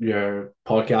your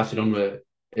podcast you done with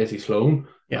Izzy Sloan,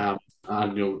 Yeah.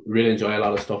 and really enjoy a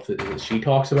lot of stuff that she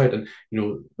talks about, and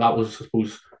that was, I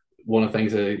suppose, one of the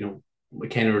things that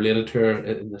kind of related to her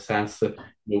in the sense that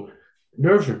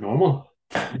nerves are normal.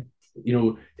 You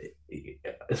know,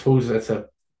 I suppose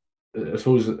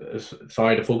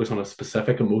sorry to focus on a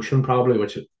specific emotion, probably,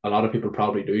 which a lot of people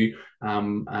probably do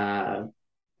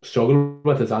struggle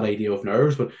with, is that idea of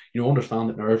nerves. But understand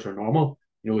that nerves are normal.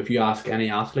 If you ask any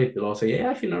athlete, they'll all say,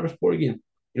 "Yeah, I feel nervous before a game."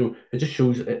 It just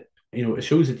shows it. It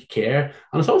shows that you care,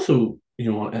 and it's also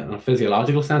in a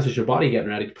physiological sense, it's your body getting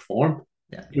ready to perform.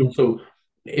 Yeah. So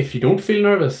if you don't feel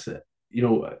nervous,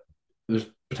 there's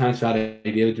potential that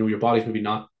idea that your body's maybe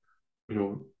not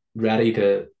ready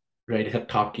to hit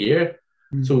top gear.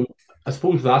 Mm. So I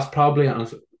suppose that's probably,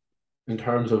 in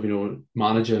terms of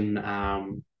managing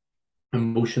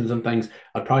emotions and things,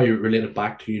 I'd probably relate it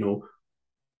back to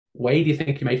why do you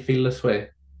think you might feel this way?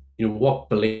 What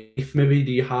belief maybe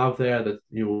do you have there that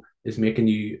is making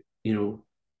you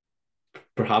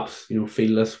perhaps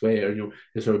feel this way, or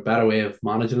is there a better way of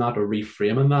managing that or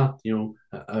reframing that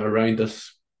around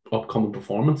this upcoming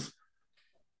performance?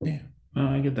 Yeah.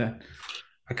 I get that.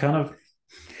 I kind of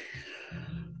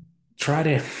try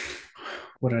to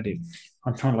what do I do?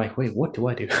 I'm trying to like, wait, what do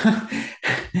I do?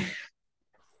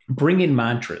 Bring in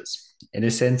mantras in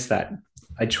a sense that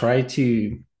I try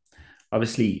to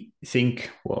obviously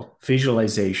think, well,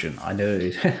 visualization. I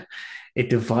know it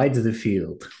divides the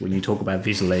field when you talk about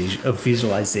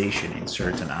visualization in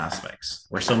certain aspects,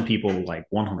 where some people like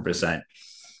 100%,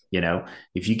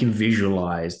 if you can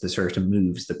visualize the certain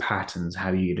moves, the patterns, how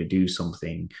you're going to do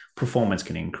something, performance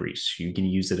can increase. You can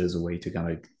use it as a way to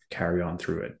kind of carry on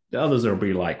through it. The others will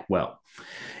be like, well,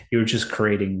 you're just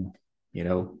creating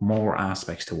more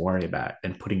aspects to worry about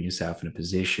and putting yourself in a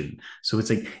position. So it's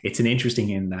like it's an interesting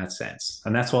in that sense.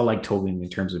 And that's why I like talking in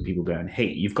terms of people going, hey,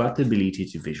 you've got the ability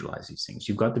to visualize these things.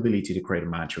 You've got the ability to create a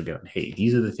mantra going, hey,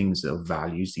 these are the things of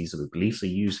values, these are the beliefs I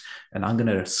use. And I'm going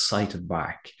to cite it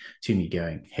back to me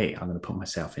going, hey, I'm going to put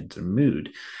myself into the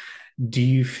mood. Do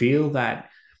you feel that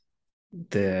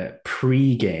the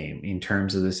pre-game in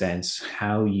terms of the sense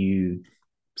how you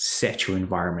set your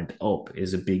environment up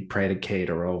is a big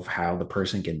predicator of how the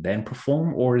person can then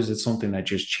perform, or is it something that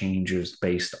just changes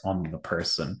based on the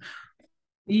person?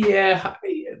 Yeah,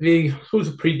 I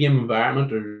suppose the pre-game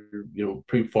environment or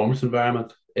pre-performance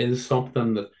environment is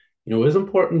something that is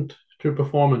important to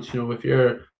performance. If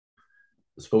you're,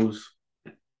 I suppose,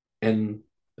 in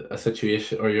a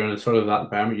situation or you're in a sort of that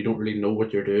environment, you don't really know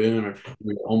what you're doing or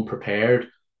you're unprepared.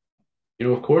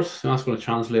 Of course, that's going to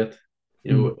translate,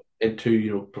 Mm.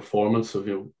 into performance of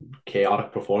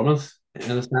chaotic performance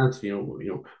in a sense.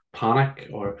 Panic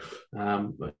or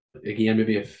again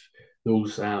maybe if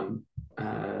those uh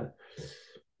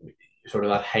sort of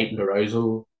that heightened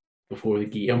arousal before the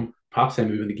game. Perhaps then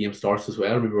maybe when the game starts as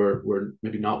well, maybe we're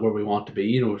maybe not where we want to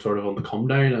be. We're sort of on the come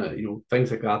down. Things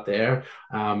like that there.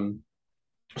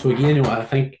 So again, I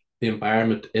think the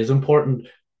environment is important,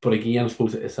 but again, I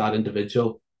suppose it's that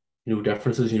individual,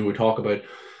 differences. We talk about,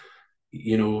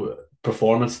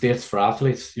 performance states for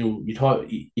athletes. You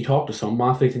talk to some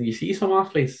athletes and you see some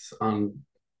athletes and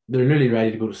they're nearly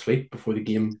ready to go to sleep before the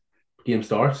game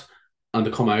starts, and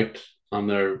they come out and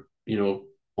they're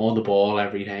on the ball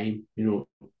every time.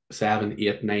 7,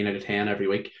 8, 9 out of 10 every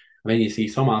week, and then you see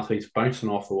some athletes bouncing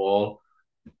off the wall,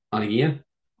 and again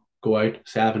go out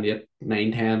 7, 8,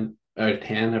 9, 10 out of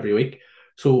 10 every week.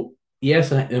 So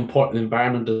yes, an important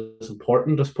environment is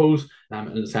important, I suppose,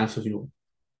 in the sense of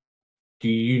do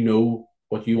you know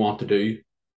what you want to do?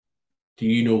 Do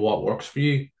you know what works for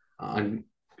you? And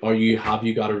have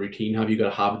you got a routine? Have you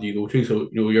got a habit you go to? So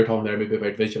you're talking there maybe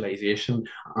about visualization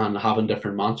and having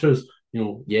different mantras.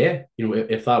 Yeah,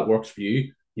 if that works for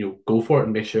you, go for it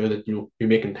and make sure that you're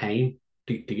making time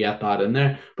to get that in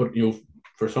there. But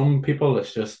for some people,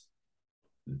 it's just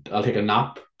I'll take a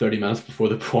nap 30 minutes before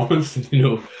the performance,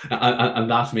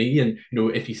 and that's me. And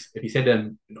if you said to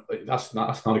them, that's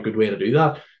not a good way to do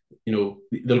that,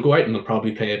 they'll go out and they'll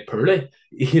probably play it poorly.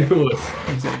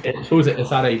 I suppose it's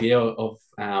that idea of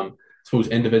I suppose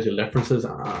individual differences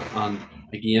and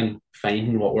again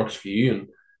finding what works for you, and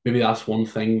maybe that's one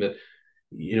thing that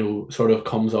sort of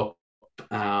comes up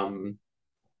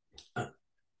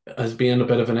as being a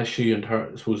bit of an issue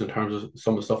I suppose in terms of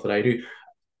some of the stuff that I do.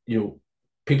 you know,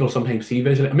 People sometimes see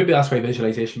visual, and maybe that's why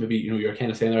visualization, maybe you're kind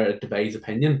of saying there, it divides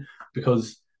opinion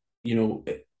because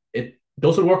it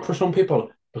doesn't work for some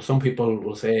people, but some people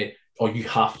will say, "Oh, you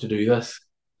have to do this.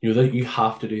 That you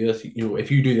have to do this. If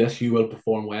you do this, you will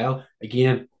perform well."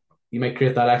 Again, you might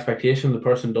create that expectation. The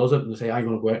person does it, and they say, "I'm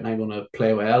going to go out and I'm going to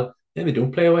play well." Then they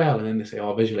don't play well, and then they say,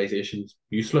 "Oh, visualization's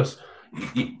useless."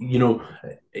 You know,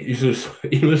 it's just,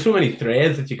 there's so many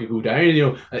threads that you could go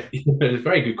down. There's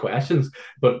very good questions,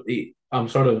 but I'm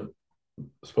sort of,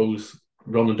 I suppose,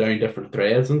 running down different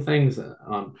threads and things.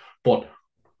 But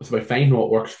it's about finding what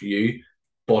works for you.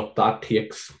 But that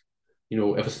takes,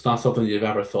 if it's not something you've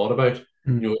ever thought about,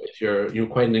 Mm. if you're,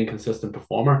 quite an inconsistent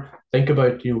performer, think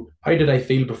about, how did I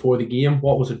feel before the game?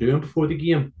 What was I doing before the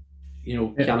game?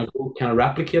 Yeah. Can I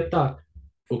replicate that?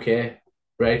 Okay,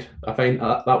 right. I find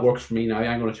that works for me now.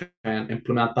 I'm going to try and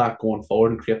implement that going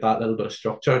forward and create that little bit of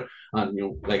structure. And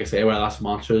like I say, whether that's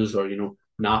mantras or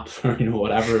naps or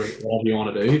whatever you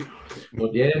want to do.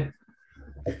 But yeah,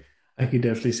 I could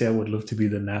definitely say I would love to be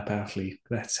the nap athlete.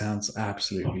 That sounds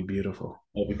absolutely beautiful.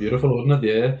 that'd be beautiful, wouldn't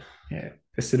it? Yeah. Yeah.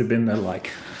 This would have been the like,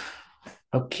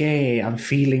 okay, I'm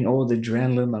feeling all the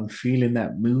adrenaline. I'm feeling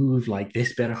that move. Like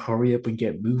this better hurry up and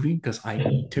get moving because I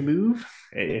need to move.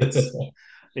 I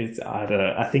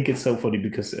think it's so funny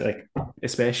because like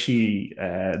especially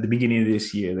the beginning of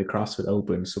this year, the CrossFit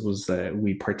Open, so was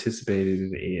we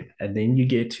participated in, and then you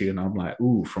get to, and I'm like,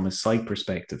 ooh, from a site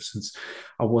perspective, since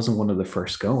I wasn't one of the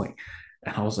first going,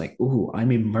 And I was like, "Ooh,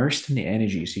 I'm immersed in the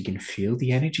energy." So you can feel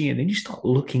the energy. And then you start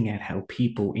looking at how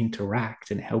people interact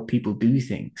and how people do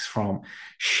things, from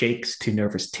shakes to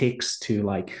nervous ticks to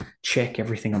like check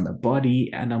everything on the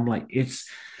body. And I'm like,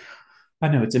 I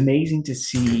know it's amazing to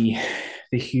see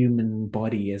the human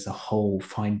body as a whole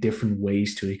find different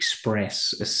ways to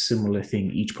express a similar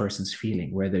thing each person's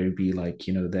feeling, whether it be like,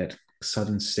 that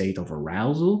sudden state of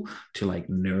arousal to like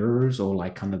nerves or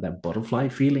like kind of that butterfly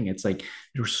feeling. It's like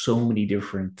there's so many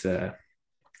different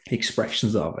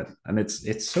expressions of it. And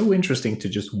it's so interesting to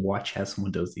just watch how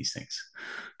someone does these things,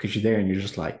 because you're there and you're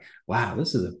just like, wow,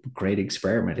 this is a great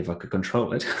experiment if I could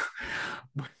control it.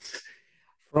 But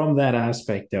from that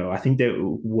aspect, though, I think that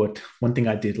what one thing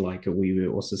I did like, we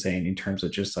were also saying in terms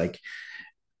of just like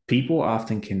people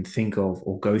often can think of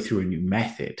or go through a new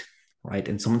method, right?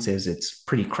 And someone says it's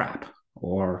pretty crap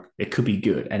or it could be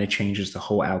good, and it changes the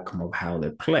whole outcome of how they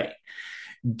play.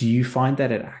 Do you find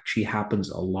that it actually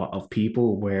happens a lot of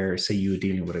people where, say, you're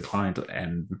dealing with a client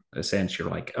and a sense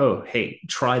you're like, oh, hey,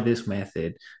 try this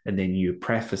method, and then you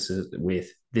preface it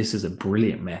with, this is a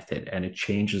brilliant method, and it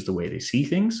changes the way they see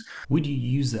things? Would you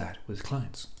use that with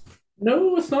clients?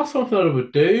 No, it's not something that I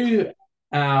would do.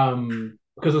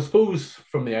 Because I suppose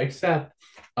from the outset,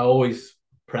 I always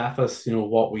preface,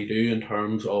 what we do in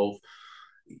terms of,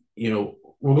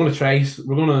 we're going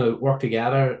to work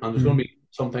together, and there's going to Mm. be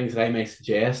some things that I may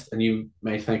suggest, and you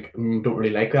may think, don't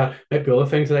really like that. Might be other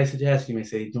things that I suggest. You may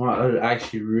say, you know what, I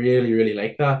actually really, really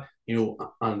like that, and,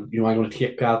 I'm going to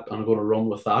take that and I'm going to run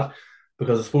with that.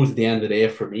 Because I suppose at the end of the day,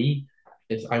 for me,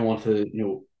 is I want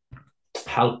to,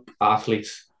 help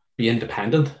athletes be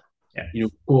independent, Yeah.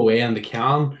 go away and they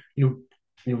can,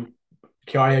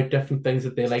 carry out different things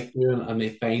that they like doing and they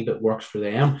find that works for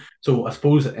them. So I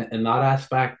suppose in that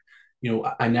aspect,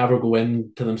 I never go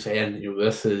into them saying,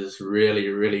 this is really,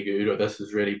 really good or this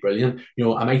is really brilliant.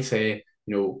 I might say,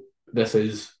 this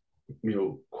is,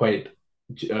 quite,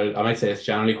 I might say it's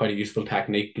generally quite a useful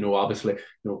technique. Obviously,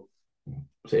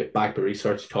 say back to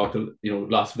research, talk to,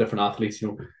 lots of different athletes,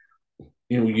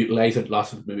 utilize it.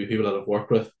 Lots of maybe people that I've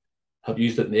worked with have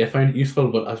used it and they find it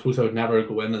useful. But I suppose I would never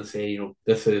go in and say,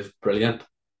 this is brilliant.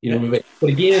 Yeah. Maybe. But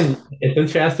again, it's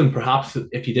interesting. Perhaps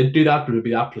if you did do that, there would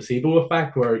be that placebo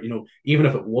effect where even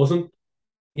if it wasn't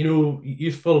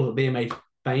useful, they might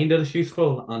find it as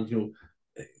useful, and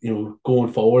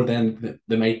going forward, then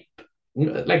they might,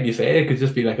 like you say, it could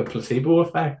just be like a placebo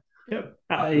effect. Yeah,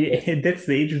 that's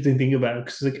the interesting thing about it.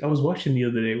 Because like I was watching the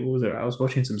other day, what was it? I was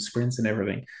watching some sprints and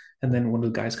everything, and then one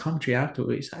of the guys commentary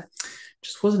afterwards, I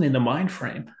just wasn't in the mind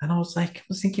frame, and I was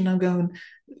thinking, I'm going,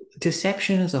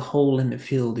 deception as a whole in the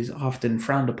field is often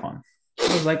frowned upon.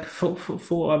 I was like,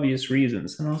 for obvious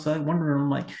reasons, and I was like wondering,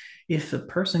 like, if a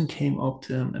person came up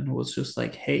to him and was just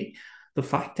like, hey, the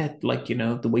fact that like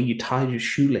the way you tie your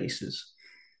shoelaces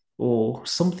or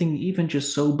something even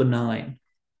just so benign,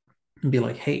 and be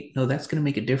like, hey, no, that's going to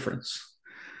make a difference.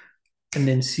 And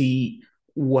then see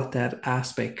what that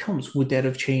aspect comes. Would that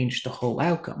have changed the whole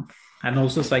outcome? And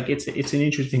also, it's like it's an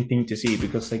interesting thing to see,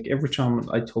 because like every time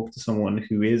I talk to someone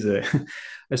who is a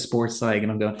sports psych,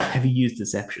 and I'm going, have you used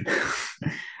deception?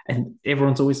 And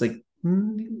everyone's always like,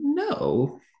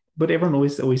 no. But everyone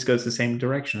always goes the same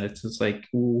direction. It's just like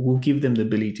we'll give them the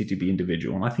ability to be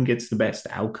individual, and I think it's the best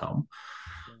outcome,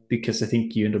 because I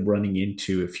think you end up running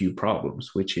into a few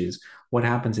problems, which is what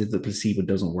happens if the placebo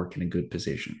doesn't work in a good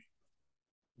position.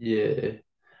 Yeah.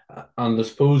 And I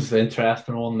suppose the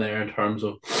interesting one there in terms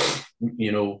of,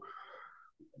 you know,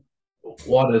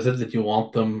 what is it that you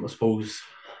want them? I suppose,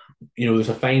 there's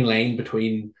a fine line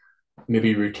between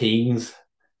maybe routines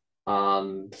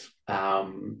and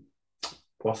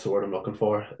what's the word I'm looking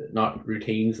for? Not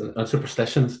routines and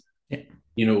superstitions. Yeah.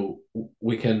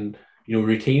 We can,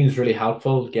 routines really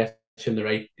helpful, get you in the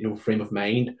right, frame of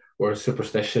mind, whereas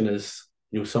superstition is,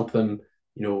 something,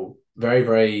 very,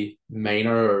 very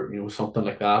minor or, something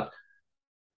like that.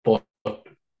 But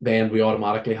then we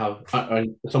automatically have,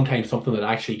 sometimes something that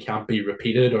actually can't be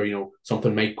repeated, or,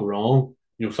 something might go wrong,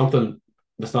 something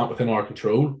that's not within our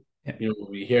control. Yeah.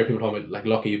 We hear people talking about like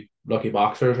lucky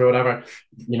boxers or whatever.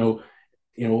 You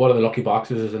know, what are the lucky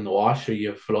boxes is in the wash, or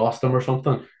you've lost them or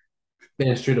something.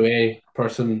 Then straight away, a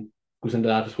person goes into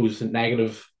that, I suppose,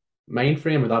 negative mind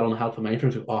frame or that unhelpful mind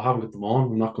frame. So, oh, I haven't got them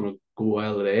on. I'm not going to go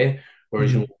well today.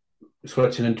 Whereas, Mm.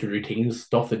 switching into routines,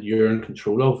 stuff that you're in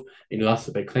control of, that's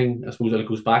the big thing. I suppose that it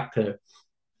goes back to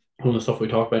one of the stuff we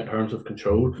talked about in terms of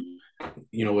control.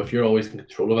 If you're always in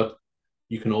control of it,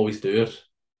 you can always do it.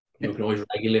 You Yeah. can always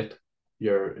regulate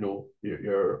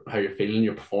your how you're feeling,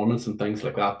 your performance, and things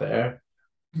like that. There,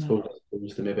 I No.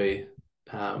 suppose to maybe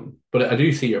But I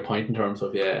do see your point in terms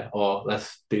of, yeah, oh,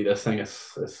 let's do this thing.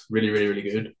 It's really, really, really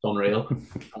good. It's unreal.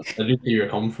 I do see you're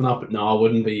coming from that, but no, it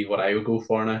wouldn't be what I would go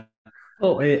for now.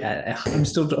 Oh, I'm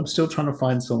still trying to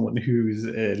find someone who's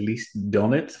at least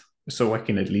done it, so I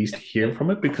can at least hear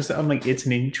from it because I'm like, it's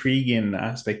an intriguing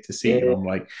aspect to see, and Yeah. I'm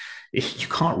like, you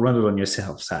can't run it on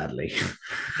yourself, sadly.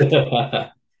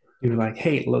 You're like,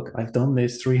 hey, look, I've done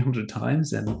this 300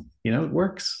 times and it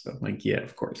works. I'm like, yeah,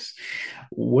 of course.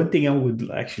 One thing I would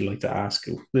actually like to ask,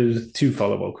 there's two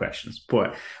follow-up questions,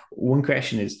 but one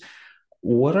question is,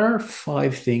 what are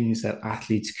five things that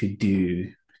athletes could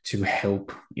do to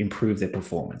help improve their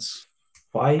performance?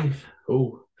 Five.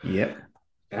 Oh, Yep.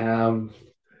 I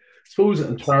suppose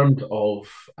in terms of,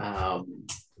 I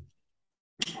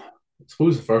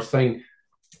suppose the first thing,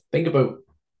 think about,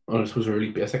 on I suppose a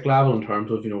really basic level in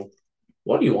terms of,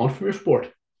 what do you want from your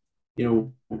sport?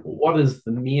 What is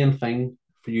the main thing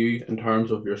for you in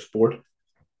terms of your sport?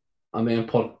 And then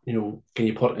can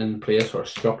you put in place or a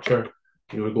structure,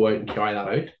 to go out and carry that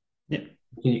out? Yep.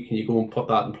 Can you go and put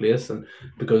that in place? And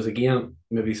because again,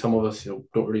 maybe some of us, don't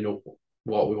really know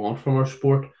what we want from our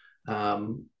sport.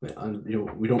 And we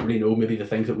don't really know maybe the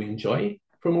things that we enjoy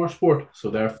from our sport. So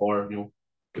therefore,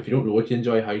 if you don't know what you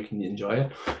enjoy, how can you enjoy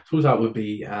it? I suppose that would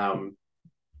be the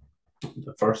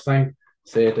first thing,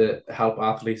 say, to help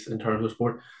athletes in terms of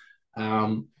sport.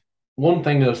 Um, One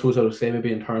thing that I suppose I would say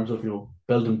maybe in terms of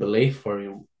building belief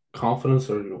or confidence,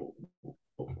 or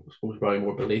I suppose probably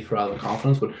more belief rather than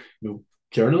confidence, but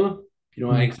journaling,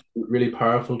 I think Mm. it's a really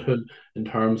powerful tool in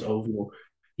terms of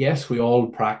yes, we all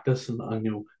practice, and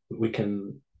we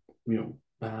can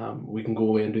we can go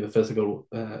away and do the physical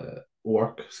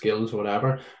work skills or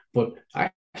whatever, but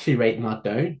actually writing that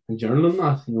down and journaling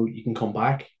that, you can come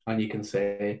back and you can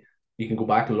say, you can go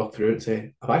back and look through it and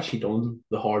say, I've actually done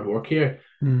the hard work here.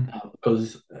 Mm.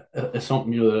 Because it's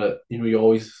something that you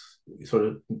always sort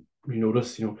of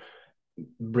notice,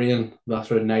 brain, that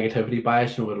sort of negativity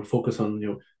bias, it'll focus on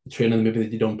the training maybe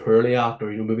that you done poorly at,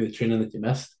 or maybe the training that you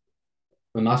missed,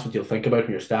 and that's what you'll think about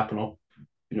when you're stepping up,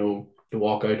 to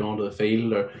walk out onto the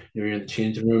field, or you're in the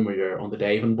changing room, or you're on the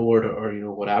diving board, or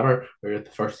whatever, or you're at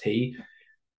the first tee.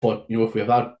 But if we have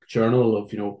that journal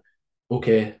of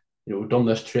okay, done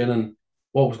this training,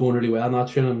 what was going really well in that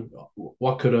training,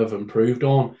 what could have improved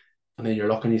on, and then you're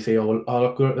looking, you say, oh, well, oh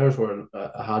look, there's where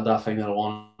I had that thing that I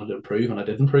wanted to improve, and I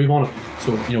did improve on it.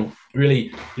 So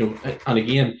really, and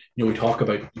again, we talk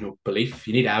about belief.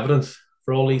 You need evidence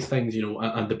for all these things,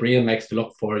 and the brain likes to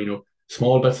look for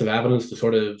small bits of evidence to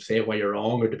sort of say why you're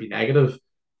wrong or to be negative.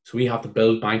 So we have to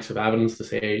build banks of evidence to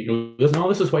say,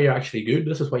 this is why you're actually good.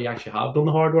 This is why you actually have done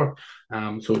the hard work.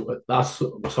 So that's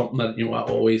something that I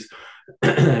always,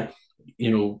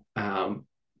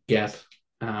 get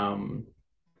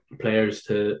players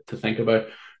to think about.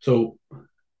 So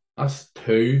that's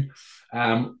two.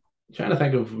 Trying to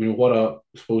think of what I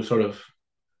suppose, sort of,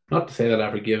 not to say that I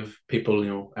ever give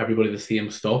people everybody the same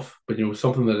stuff, but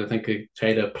something that I think I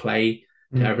try to apply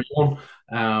to Mm.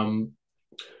 everyone.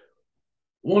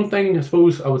 One thing I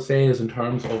suppose I would say is in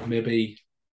terms of maybe,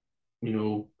 you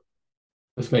know,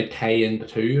 this might tie into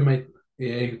two. You might,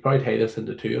 yeah, you could probably tie this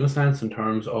into two in a sense, in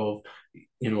terms of,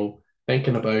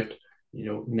 thinking about,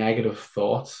 negative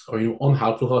thoughts, or,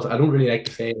 unhelpful thoughts. I don't really like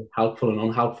to say helpful and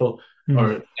unhelpful, Mm.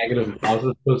 or negative and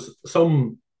positive, because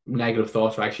some negative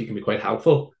thoughts are actually can be quite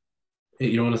helpful,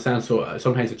 in a sense. So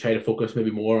sometimes I try to focus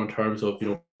maybe more on terms of,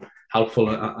 helpful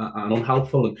and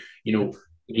unhelpful. And,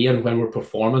 again, when we're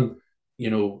performing,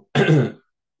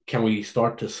 can we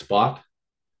start to spot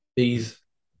these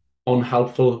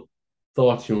unhelpful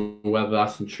thoughts, whether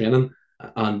that's in training,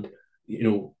 and,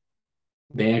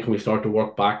 then can we start to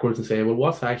work backwards and say, well,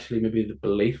 what's actually maybe the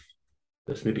belief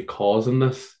that's maybe causing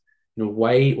this?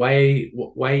 Why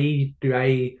do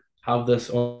I have this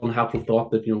unhelpful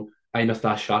thought that, I missed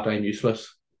that shot, I'm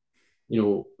useless?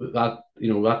 That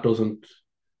doesn't,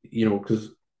 because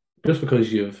just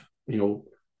because you've,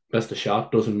 missed a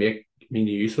shot doesn't mean you're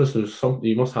useless. There's something,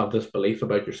 you must have this belief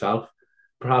about yourself.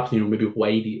 Perhaps,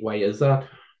 maybe why is that?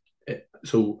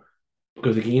 So,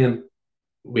 because again,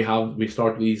 we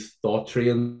start these thought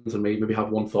trains, and maybe have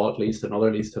one thought leads to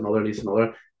another, leads to another, leads to another,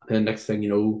 and then next thing you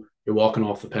know, you're walking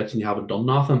off the pitch and you haven't done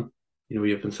nothing.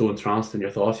 You've been so entranced in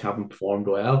your thoughts, you haven't performed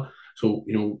well. So,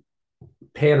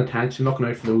 paying attention, looking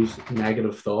out for those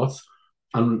negative thoughts,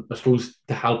 and I suppose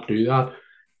to help do that,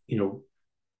 you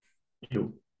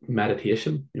know,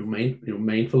 meditation,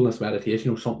 mindfulness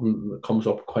meditation, something that comes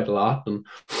up quite a lot, and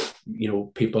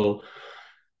people,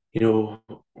 you know,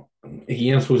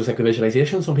 again, I suppose it's like the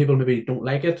visualization. Some people maybe don't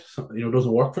like it. It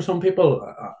doesn't work for some people,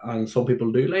 and some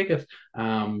people do like it.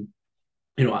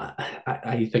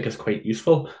 I think it's quite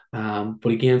useful.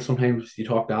 But again, sometimes you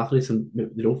talk to athletes and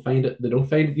they don't find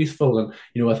it useful. And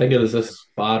I think it is this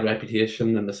bad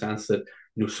reputation in the sense that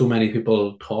so many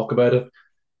people talk about it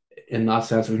in that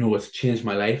sense of it's changed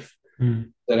my life.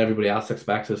 Mm. That everybody else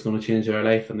expects it's going to change their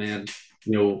life, and then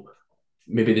you know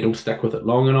maybe they don't stick with it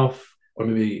long enough, or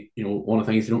maybe one of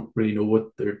the things they don't really know what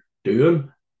they're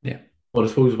doing. Yeah. But I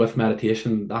suppose with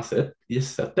meditation, that's it. You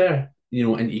just sit there,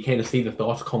 and you kind of see the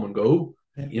thoughts come and go,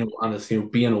 Yeah. and it's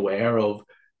being aware of,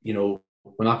 when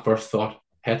that first thought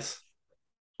hits.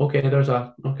 Okay, there's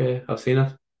that. Okay, I've seen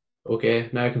it. Okay,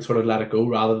 now I can sort of let it go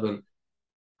rather than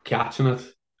catching it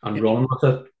and Yeah. running with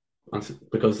it.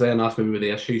 Because then that's maybe where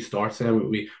the issue starts. Then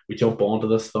we jump onto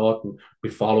this thought and we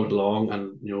follow it along,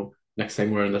 and next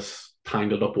thing we're in this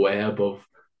tangled up web of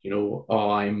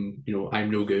oh, I'm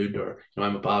no good, or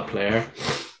I'm a bad player.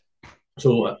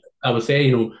 So I would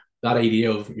say that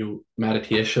idea of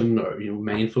meditation, or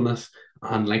mindfulness,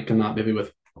 and linking that maybe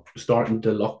with starting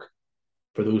to look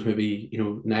for those maybe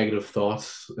negative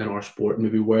thoughts in our sport, and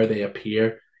maybe where they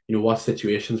appear, what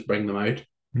situations bring them out,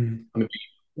 Mm. and maybe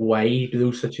why do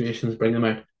those situations bring them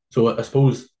out. So I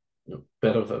suppose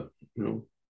bit of a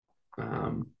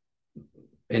um,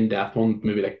 in-depth one,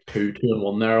 maybe like two and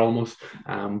one there almost,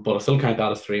 but I still count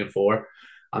that as three and four.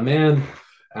 And then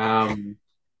I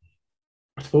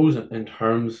suppose in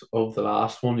terms of the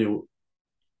last one,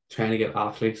 trying to get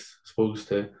athletes, I suppose,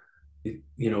 to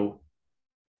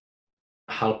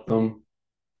help them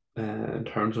in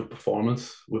terms of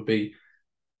performance would be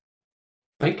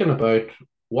thinking about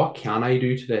what can I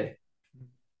do today.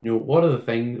 What are the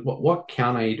things? What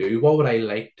can I do? What would I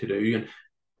like to do? And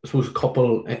I suppose a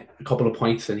couple of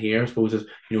points in here. I suppose is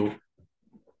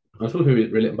I suppose maybe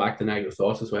relating back to negative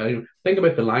thoughts as well. Think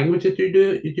about the language that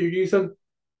you're using.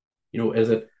 Is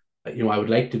it I would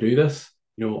like to do this.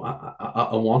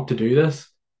 I want to do this.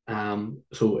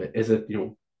 So is it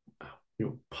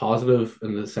positive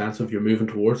in the sense of you're moving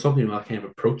towards something, that kind of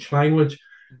approach language,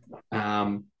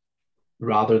 um,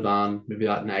 rather than maybe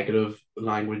that negative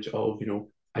language of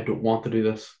I don't want to do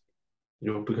this.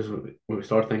 Because when we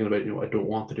start thinking about I don't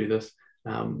want to do this,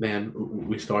 then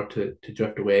we start to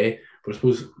drift away. But I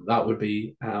suppose that would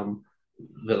be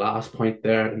the last point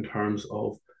there in terms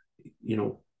of you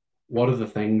know what are the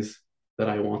things that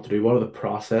I want to do, what are the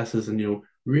processes, and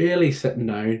really sitting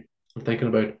down and thinking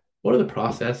about what are the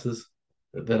processes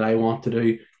that I want to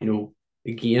do.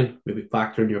 Again, maybe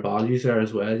factor in your values there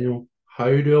as well. How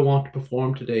do I want to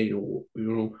perform today? What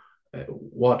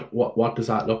does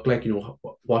that look like?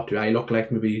 What do I look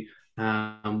like? Maybe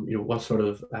what sort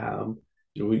of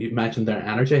you mentioned their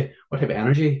energy. What type of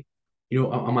energy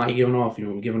am I giving off?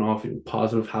 I'm giving off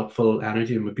positive, helpful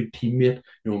energy. I'm a good teammate.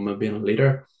 I'm being a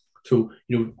leader. So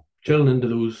drilling into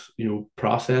those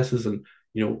processes, and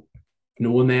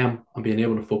knowing them and being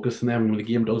able to focus on them. And when the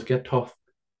game does get tough,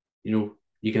 you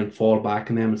can fall back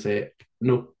on them and say,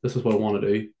 no, this is what I want to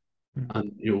do. Mm.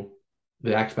 And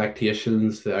the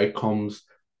expectations, the outcomes,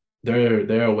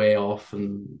 they're way off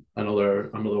in another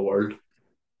world.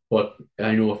 But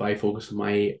I know if I focus on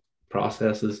my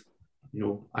processes,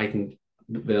 I can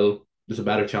there's a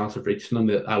better chance of reaching them,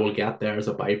 that I will get there as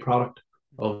a byproduct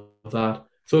of that.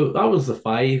 So that was the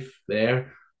five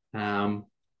there. Um,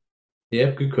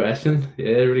 yeah, good question.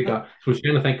 Yeah, really got. So I was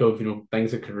trying to think of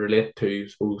things that could relate to, I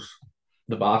suppose,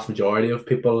 the vast majority of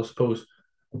people. I suppose.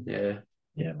 Yeah.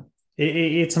 Yeah.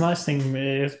 It's a nice thing,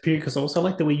 because I also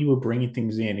like the way you were bringing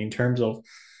things in terms of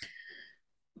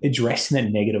addressing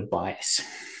that negative bias.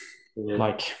 Yeah.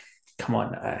 Like, come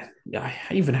on, I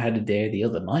even had a day the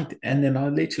other night, and then I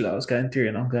was going through,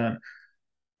 and I'm going,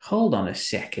 hold on a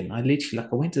second. I literally,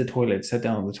 like, I went to the toilet, sat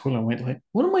down on the toilet, and went like,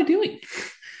 what am I doing?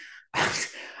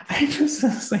 I just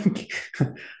was like,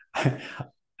 I,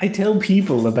 I tell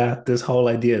people about this whole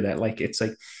idea that, like, it's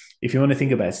like, if you want to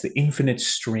think about it, it's the infinite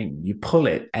string. You pull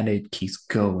it and it keeps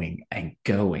going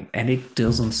and it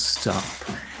doesn't stop.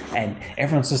 And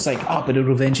everyone's just like, oh, but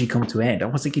it'll eventually come to an end. I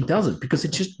was like, it doesn't, because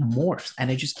it just morphs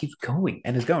and it just keeps going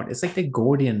and it's going. It's like the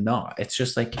Gordian knot. It's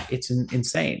just like, it's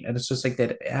insane. And it's just like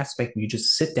that aspect where you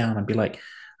just sit down and be like,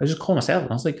 I just call myself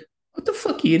and I was like, what the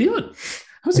fuck are you doing?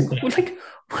 I was like, what are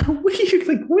you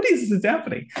like? What is this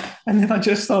happening? And then I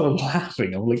just started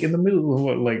laughing. I'm like in the middle of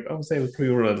what, like I would say, we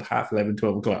were at half 11,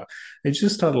 12 o'clock. I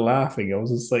just started laughing. I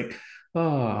was just like,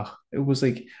 oh, it was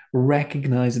like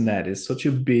recognizing that is such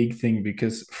a big thing,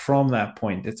 because from that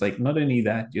point, it's like not only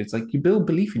that, it's like you build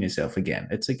belief in yourself again.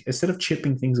 It's like instead of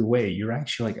chipping things away, you're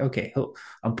actually like, okay,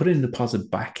 I'm putting the deposit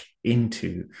back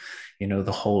into,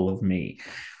 the whole of me.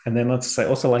 And then let's say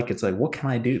also, like, it's like, what can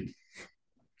I do?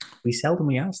 We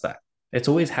seldomly ask that. It's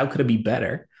always, how could it be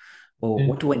better? or Yeah.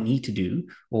 what do I need to do,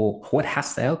 or what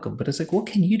has the outcome? But it's like, what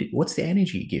can you do? What's the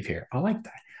energy you give here? I like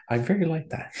that. I very like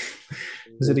that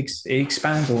because it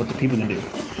expands on what the people can do.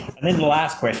 And then the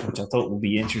last question, which I thought would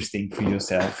be interesting for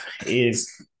yourself, is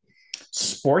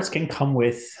sports can come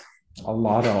with a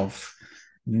lot of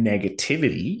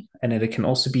negativity, and it can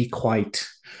also be quite,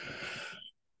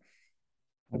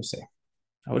 I would say,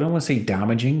 I don't want to say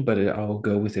damaging, but I'll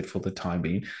go with it for the time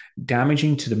being.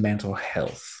 Damaging to the mental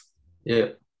health. Yeah.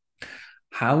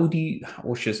 How do you,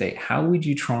 or should I say, how would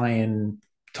you try and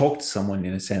talk to someone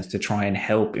in a sense to try and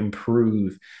help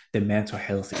improve the mental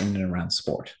health in and around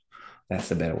sport? That's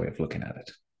the better way of looking at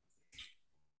it.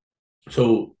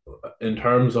 So in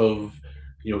terms of,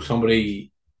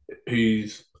 somebody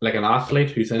who's like an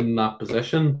athlete who's in that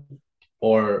position,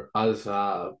 or as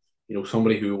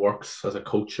somebody who works as a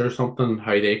coach or something,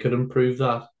 how they could improve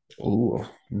that. Oh,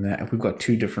 we've got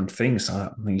two different things. So I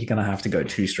think you're going to have to go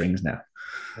two strings now.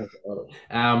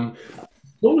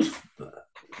 Those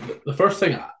the first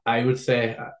thing I would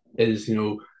say is,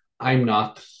 I'm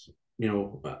not,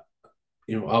 you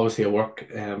know, obviously I work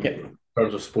Yeah. in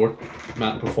terms of sport,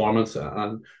 performance,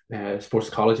 and sports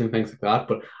psychology and things like that.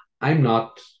 But I'm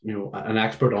not, an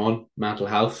expert on mental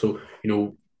health. So,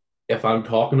 if I'm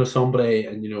talking to somebody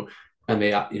and and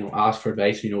they ask for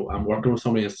advice, I'm working with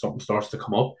somebody and something starts to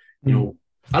come up, Mm.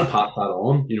 I'll pass that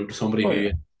on, to somebody Oh, who.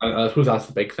 yeah. I suppose that's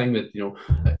the big thing that yeah,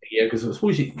 because I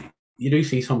suppose you do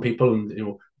see some people and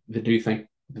they do think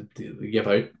that they give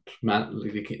out man,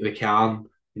 they can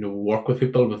work with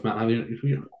people with mental health.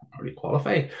 You're not really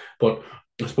qualified, but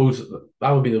I suppose that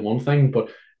would be the one thing. But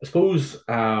I suppose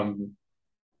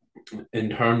in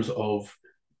terms of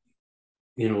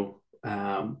the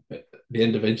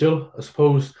individual, I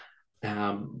suppose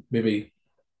maybe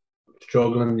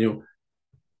struggling,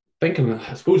 thinking.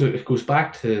 I suppose it goes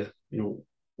back to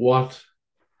what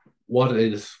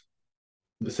is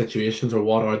the situations, or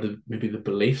what are the maybe the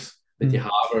beliefs that you Mm.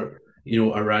 have, or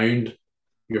around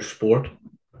your sport.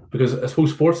 Because I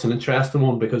suppose sport's an interesting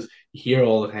one, because you hear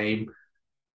all the time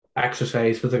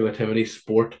exercise, physical activity,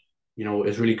 sport,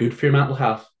 is really good for your mental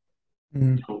health.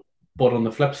 Mm. But on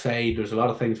the flip side, there's a lot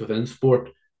of things within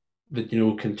sport that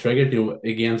can trigger.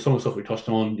 Again, some of the stuff we touched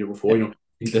on before. Yeah.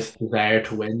 This desire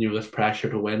to win. This pressure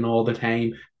to win all the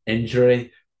time,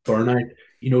 injury, burnout.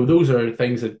 Those are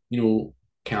things that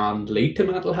can lead to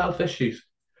mental health issues.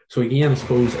 So again, I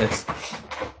suppose it's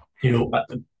you know.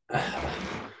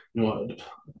 You know,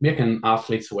 making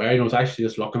athletes aware. I was actually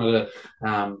just looking at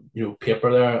a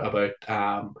paper there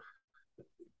about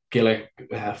Gaelic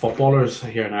footballers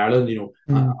here in Ireland.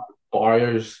 Mm.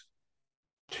 Barriers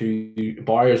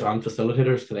barriers and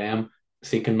facilitators to them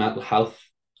seeking mental health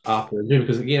after injury,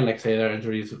 because again, like say, their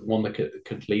injury is one that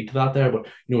could lead to that there. But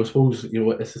I suppose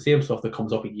it's the same stuff that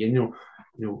comes up again.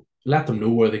 Let them know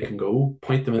where they can go,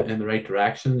 point them in the right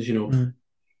directions. Mm.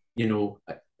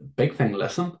 Big thing,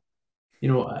 listen.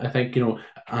 I think and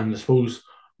I suppose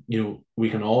we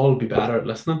can all be better at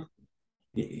listening.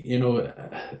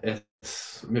 It's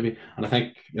maybe, and I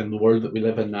think in the world that we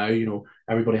live in now,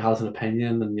 everybody has an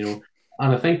opinion, and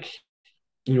and I think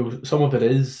some of it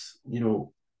is,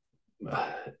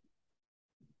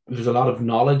 there's a lot of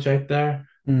knowledge out there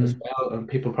as Mm. well, and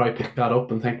people probably pick that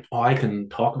up and think, oh, I can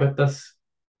talk about this,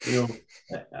 you know.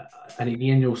 And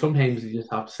again, sometimes you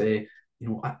just have to say,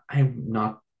 I'm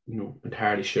not,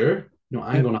 entirely sure.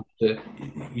 I'm Yeah. gonna have to,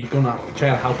 you're gonna have to try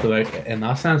and help it out in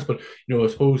that sense. But I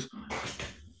suppose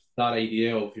that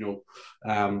idea of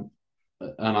an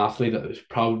athlete that is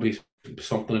probably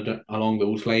something along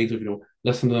those lines of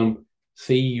listen to them,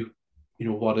 see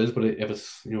what is, but if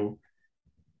it's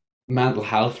mental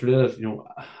health related,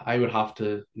 I would have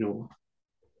to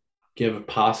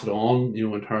pass it on,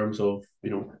 in terms of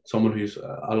someone who's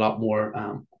a lot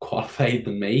more qualified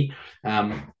than me.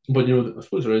 But I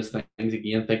suppose there is things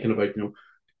again, thinking about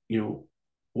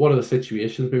what are the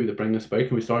situations maybe that bring this about?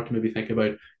 Can we start to maybe think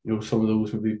about some of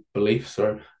those maybe beliefs,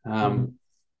 or Mm.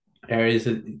 areas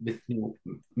that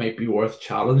might be worth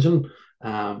challenging?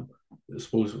 I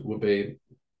suppose would be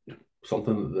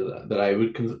something that I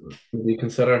would maybe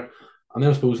consider. And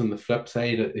then I suppose on the flip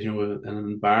side, an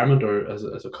environment, or as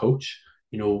a coach,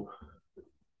 you know,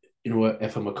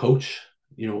 if I'm a coach,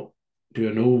 do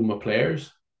I know my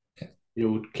players?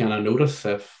 Can I notice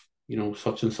if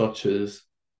such and such is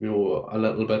a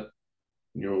little bit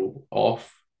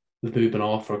off, they've been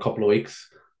off for a couple of weeks.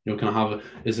 Can I have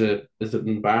is it an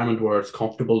environment where it's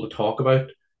comfortable to talk about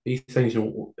these things?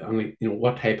 And like,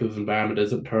 what type of environment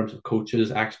is it in terms of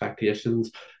coaches,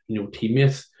 expectations,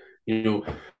 teammates? You know,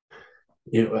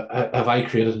 have I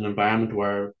created an environment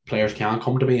where players can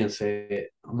come to me and say,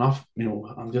 I'm not,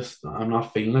 I'm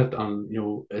not feeling it,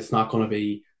 and it's not going to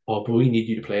be, oh, but we need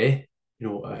you to play.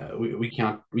 We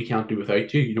can't do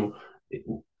without you.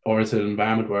 Or is it an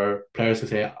environment where players can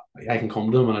say, I can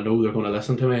come to them and I know they're going to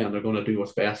listen to me and they're going to do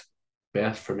what's best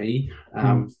for me.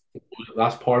 Mm.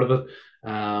 That's part of it.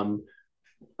 And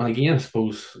again, I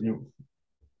suppose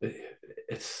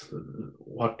it's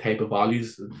what type of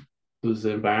values does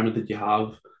the environment that you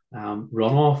have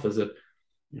run off? Is it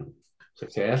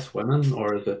success, winning,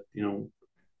 or is it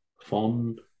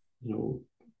fun? You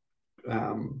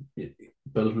know,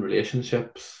 building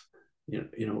relationships. Yeah.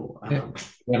 And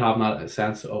having that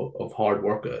sense of hard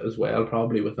work as well,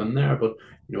 probably within there. But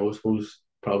I suppose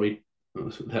probably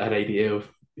that idea of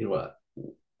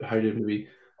how do we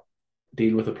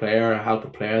deal with a player, help a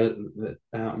player that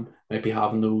might be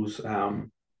having those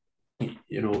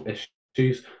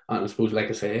issues. And I suppose, like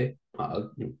I say,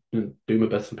 I'll do my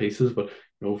bits and pieces, but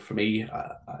for me,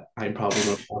 I'm probably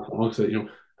not wrong. So I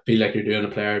feel like you're doing a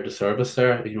player a disservice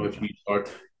there. If you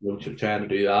start trying to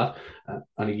do that,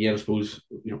 and again, I suppose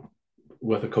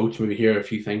with a coach, maybe here are a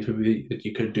few things maybe that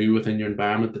you could do within your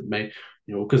environment that might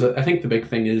because I think the big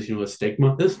thing is a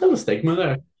stigma. There's still a stigma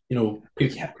there.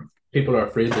 Yeah. People are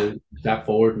afraid to step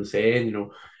forward and say,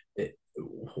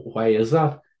 why is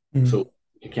that? Mm. So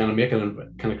you kind of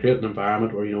create an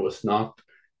environment where it's not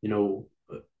you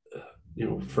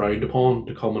know frowned upon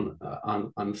to come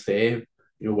and say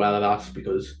whether that's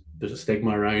because there's a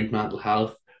stigma around mental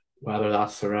health, whether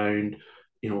that's around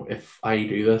if I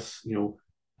do this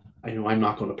I know I'm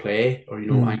not going to play, or I'm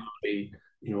going Mm. to be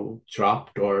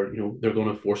dropped, or they're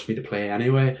going to force me to play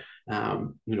anyway.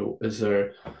 Is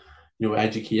there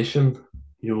education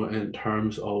in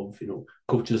terms of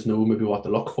coaches know maybe what to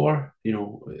look for,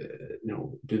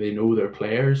 do they know their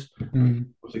players? Mm.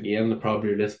 Once again, they probably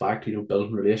relates back to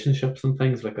building relationships and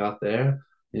things like that there.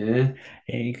 Yeah.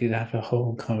 Yeah, you could have a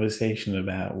whole conversation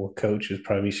about what coaches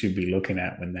probably should be looking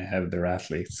at when they have their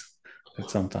athletes. That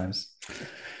sometimes,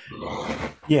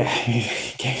 yeah,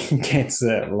 it gets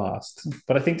lost.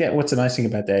 But I think that what's the nice thing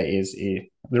about that is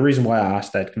the reason why I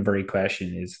asked that very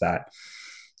question is that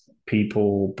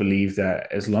people believe that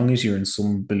as long as you're in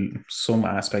some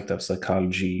aspect of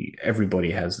psychology,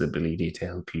 everybody has the ability to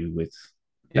help you with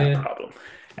that Yeah. problem.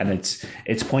 And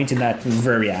it's pointing that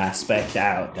very aspect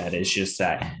out, that it's just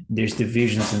that there's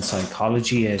divisions in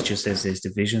psychology as just as there's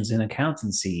divisions in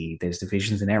accountancy, there's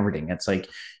divisions in everything. It's like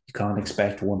you can't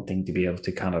expect one thing to be able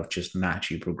to kind of just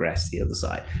naturally progress to the other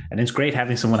side. And it's great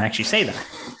having someone actually say that.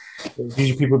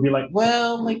 Usually people be like,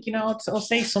 well, like, I'll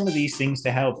say some of these things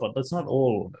to help, but that's not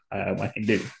all I can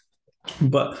do.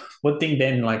 But one thing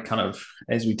then, like, kind of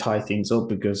as we tie things up,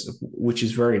 because which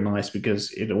is very nice,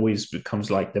 because it always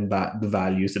becomes like the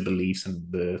values, the beliefs, and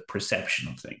the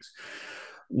perception of things.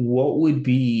 What would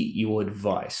be your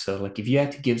advice? So, like, if you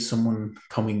had to give someone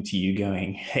coming to you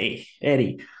going, "Hey,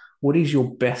 Eddie, what is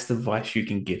your best advice you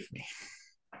can give me?"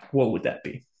 What would that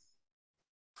be?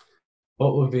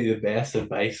 What would be the best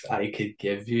advice I could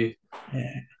give you?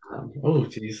 Yeah. Oh,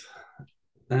 geez.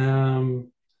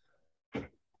 Um,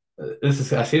 this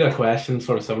is I see that question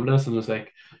sort of similar to this, and it's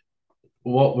like,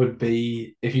 what would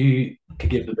be if you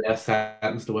could give the best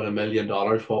sentence to win $1 million?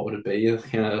 What would it be? It's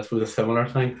kind of, I suppose, a similar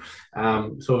thing.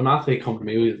 So if an athlete come to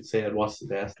me and said, "What's the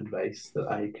best advice that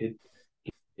I could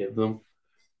give them?"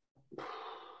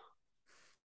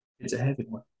 It's a heavy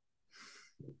one.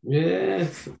 Yeah,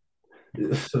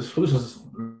 I suppose there's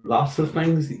lots of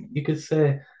things you could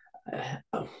say.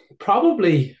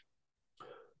 Probably,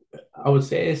 I would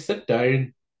say, sit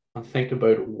down and think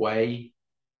about why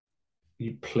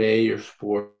you play your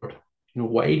sport.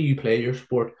 Why do you play your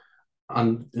sport?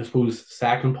 And I suppose the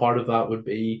second part of that would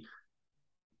be,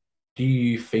 do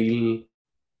you feel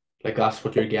like that's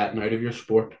what you're getting out of your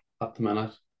sport at the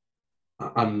minute?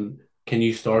 And can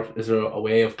you start, is there a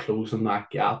way of closing that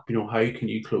gap? How can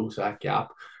you close that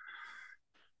gap?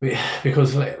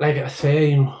 Because like I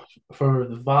say, for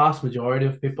the vast majority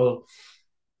of people,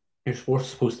 your sport's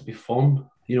supposed to be fun.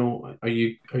 Are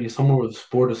you somewhere where the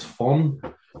sport is fun?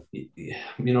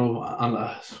 And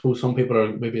I suppose some people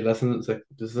are maybe listening. It's like,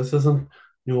 this isn't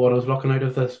what I was looking out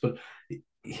of this, but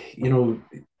you know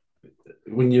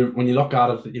when you look at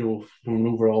it, from an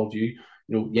overall view,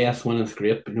 yes, winning's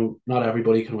great, but not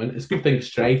everybody can win. It's a good thing to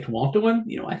strive to want to win.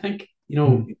 I think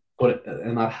Mm. but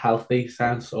in that healthy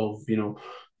sense of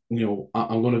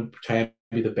I'm going to try and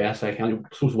be the best I can.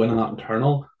 I suppose winning that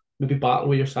internal maybe battle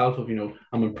with yourself of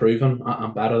I'm improving,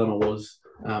 I'm better than I was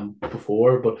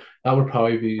before. But that would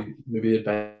probably be maybe the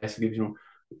advice to give.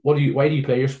 Why do you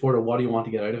play your sport, or what do you want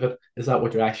to get out of it? Is that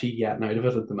what you're actually getting out of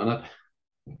it at the minute?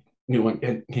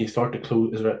 can you start to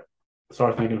close? Is it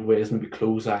start thinking of ways maybe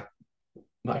close that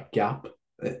gap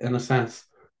in a sense?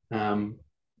 Um,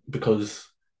 because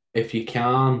if you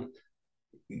can,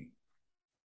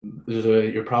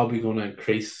 you're probably going to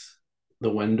increase the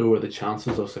window or the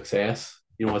chances of success,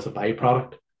 as a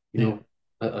byproduct, you Yeah. know,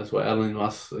 as well. And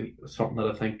that's like, something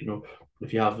that I think,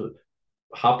 if you have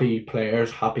happy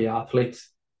players, happy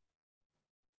athletes,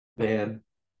 then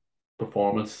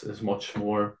performance is much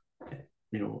more,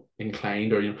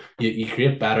 inclined, or, you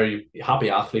create better, happy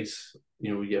athletes,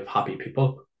 you have happy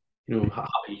people,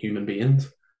 happy human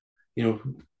beings, you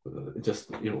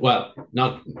just, well,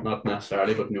 not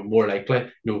necessarily, but, more likely,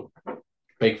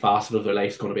 big facet of their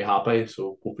life is going to be happy.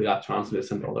 So hopefully that translates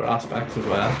into other aspects as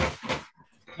well.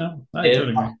 No, I Yeah,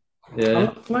 totally agree.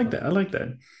 yeah, I like that. I like that.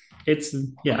 It's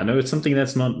yeah, I know it's something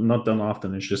that's not done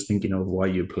often. It's just thinking of why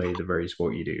you play the very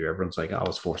sport you do. Everyone's like, I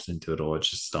was forced into it or I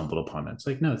just stumbled upon it. It's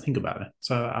like, no, think about it.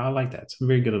 So I like that. Some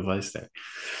very good advice there.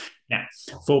 Now,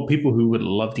 for people who would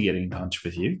love to get in touch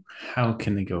with you, how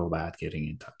can they go about getting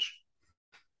in touch?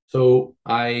 So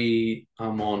I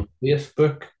am on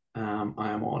Facebook.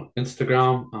 I am on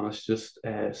Instagram, and it's just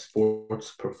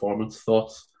sports performance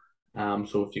thoughts.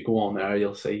 So if you go on there,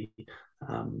 you'll see,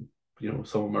 um,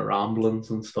 some of my ramblings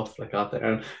and stuff like that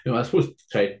there. And I suppose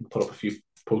try to put up a few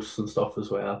posts and stuff as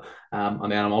well. And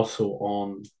then I'm also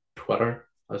on Twitter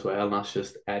as well, and that's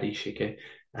just Eddy Sheeky.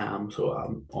 So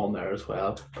I'm on there as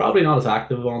well. Probably not as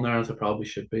active on there as I probably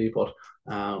should be, but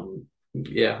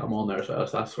yeah, I'm on there as well.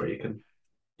 So that's where you can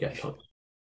get in touch.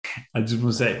 I just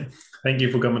want to say thank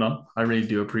you for coming on. I really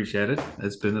do appreciate it.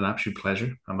 It's been an absolute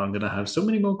pleasure. And I'm going to have so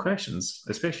many more questions,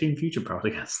 especially in future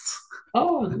podcasts.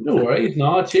 Oh, no worries.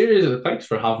 No, cheers. Thanks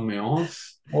for having me on.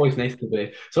 Always nice to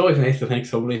be. It's always nice to think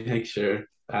somebody thinks you're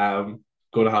going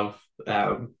to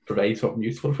have provide something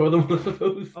useful for them. I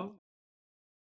suppose. Oh,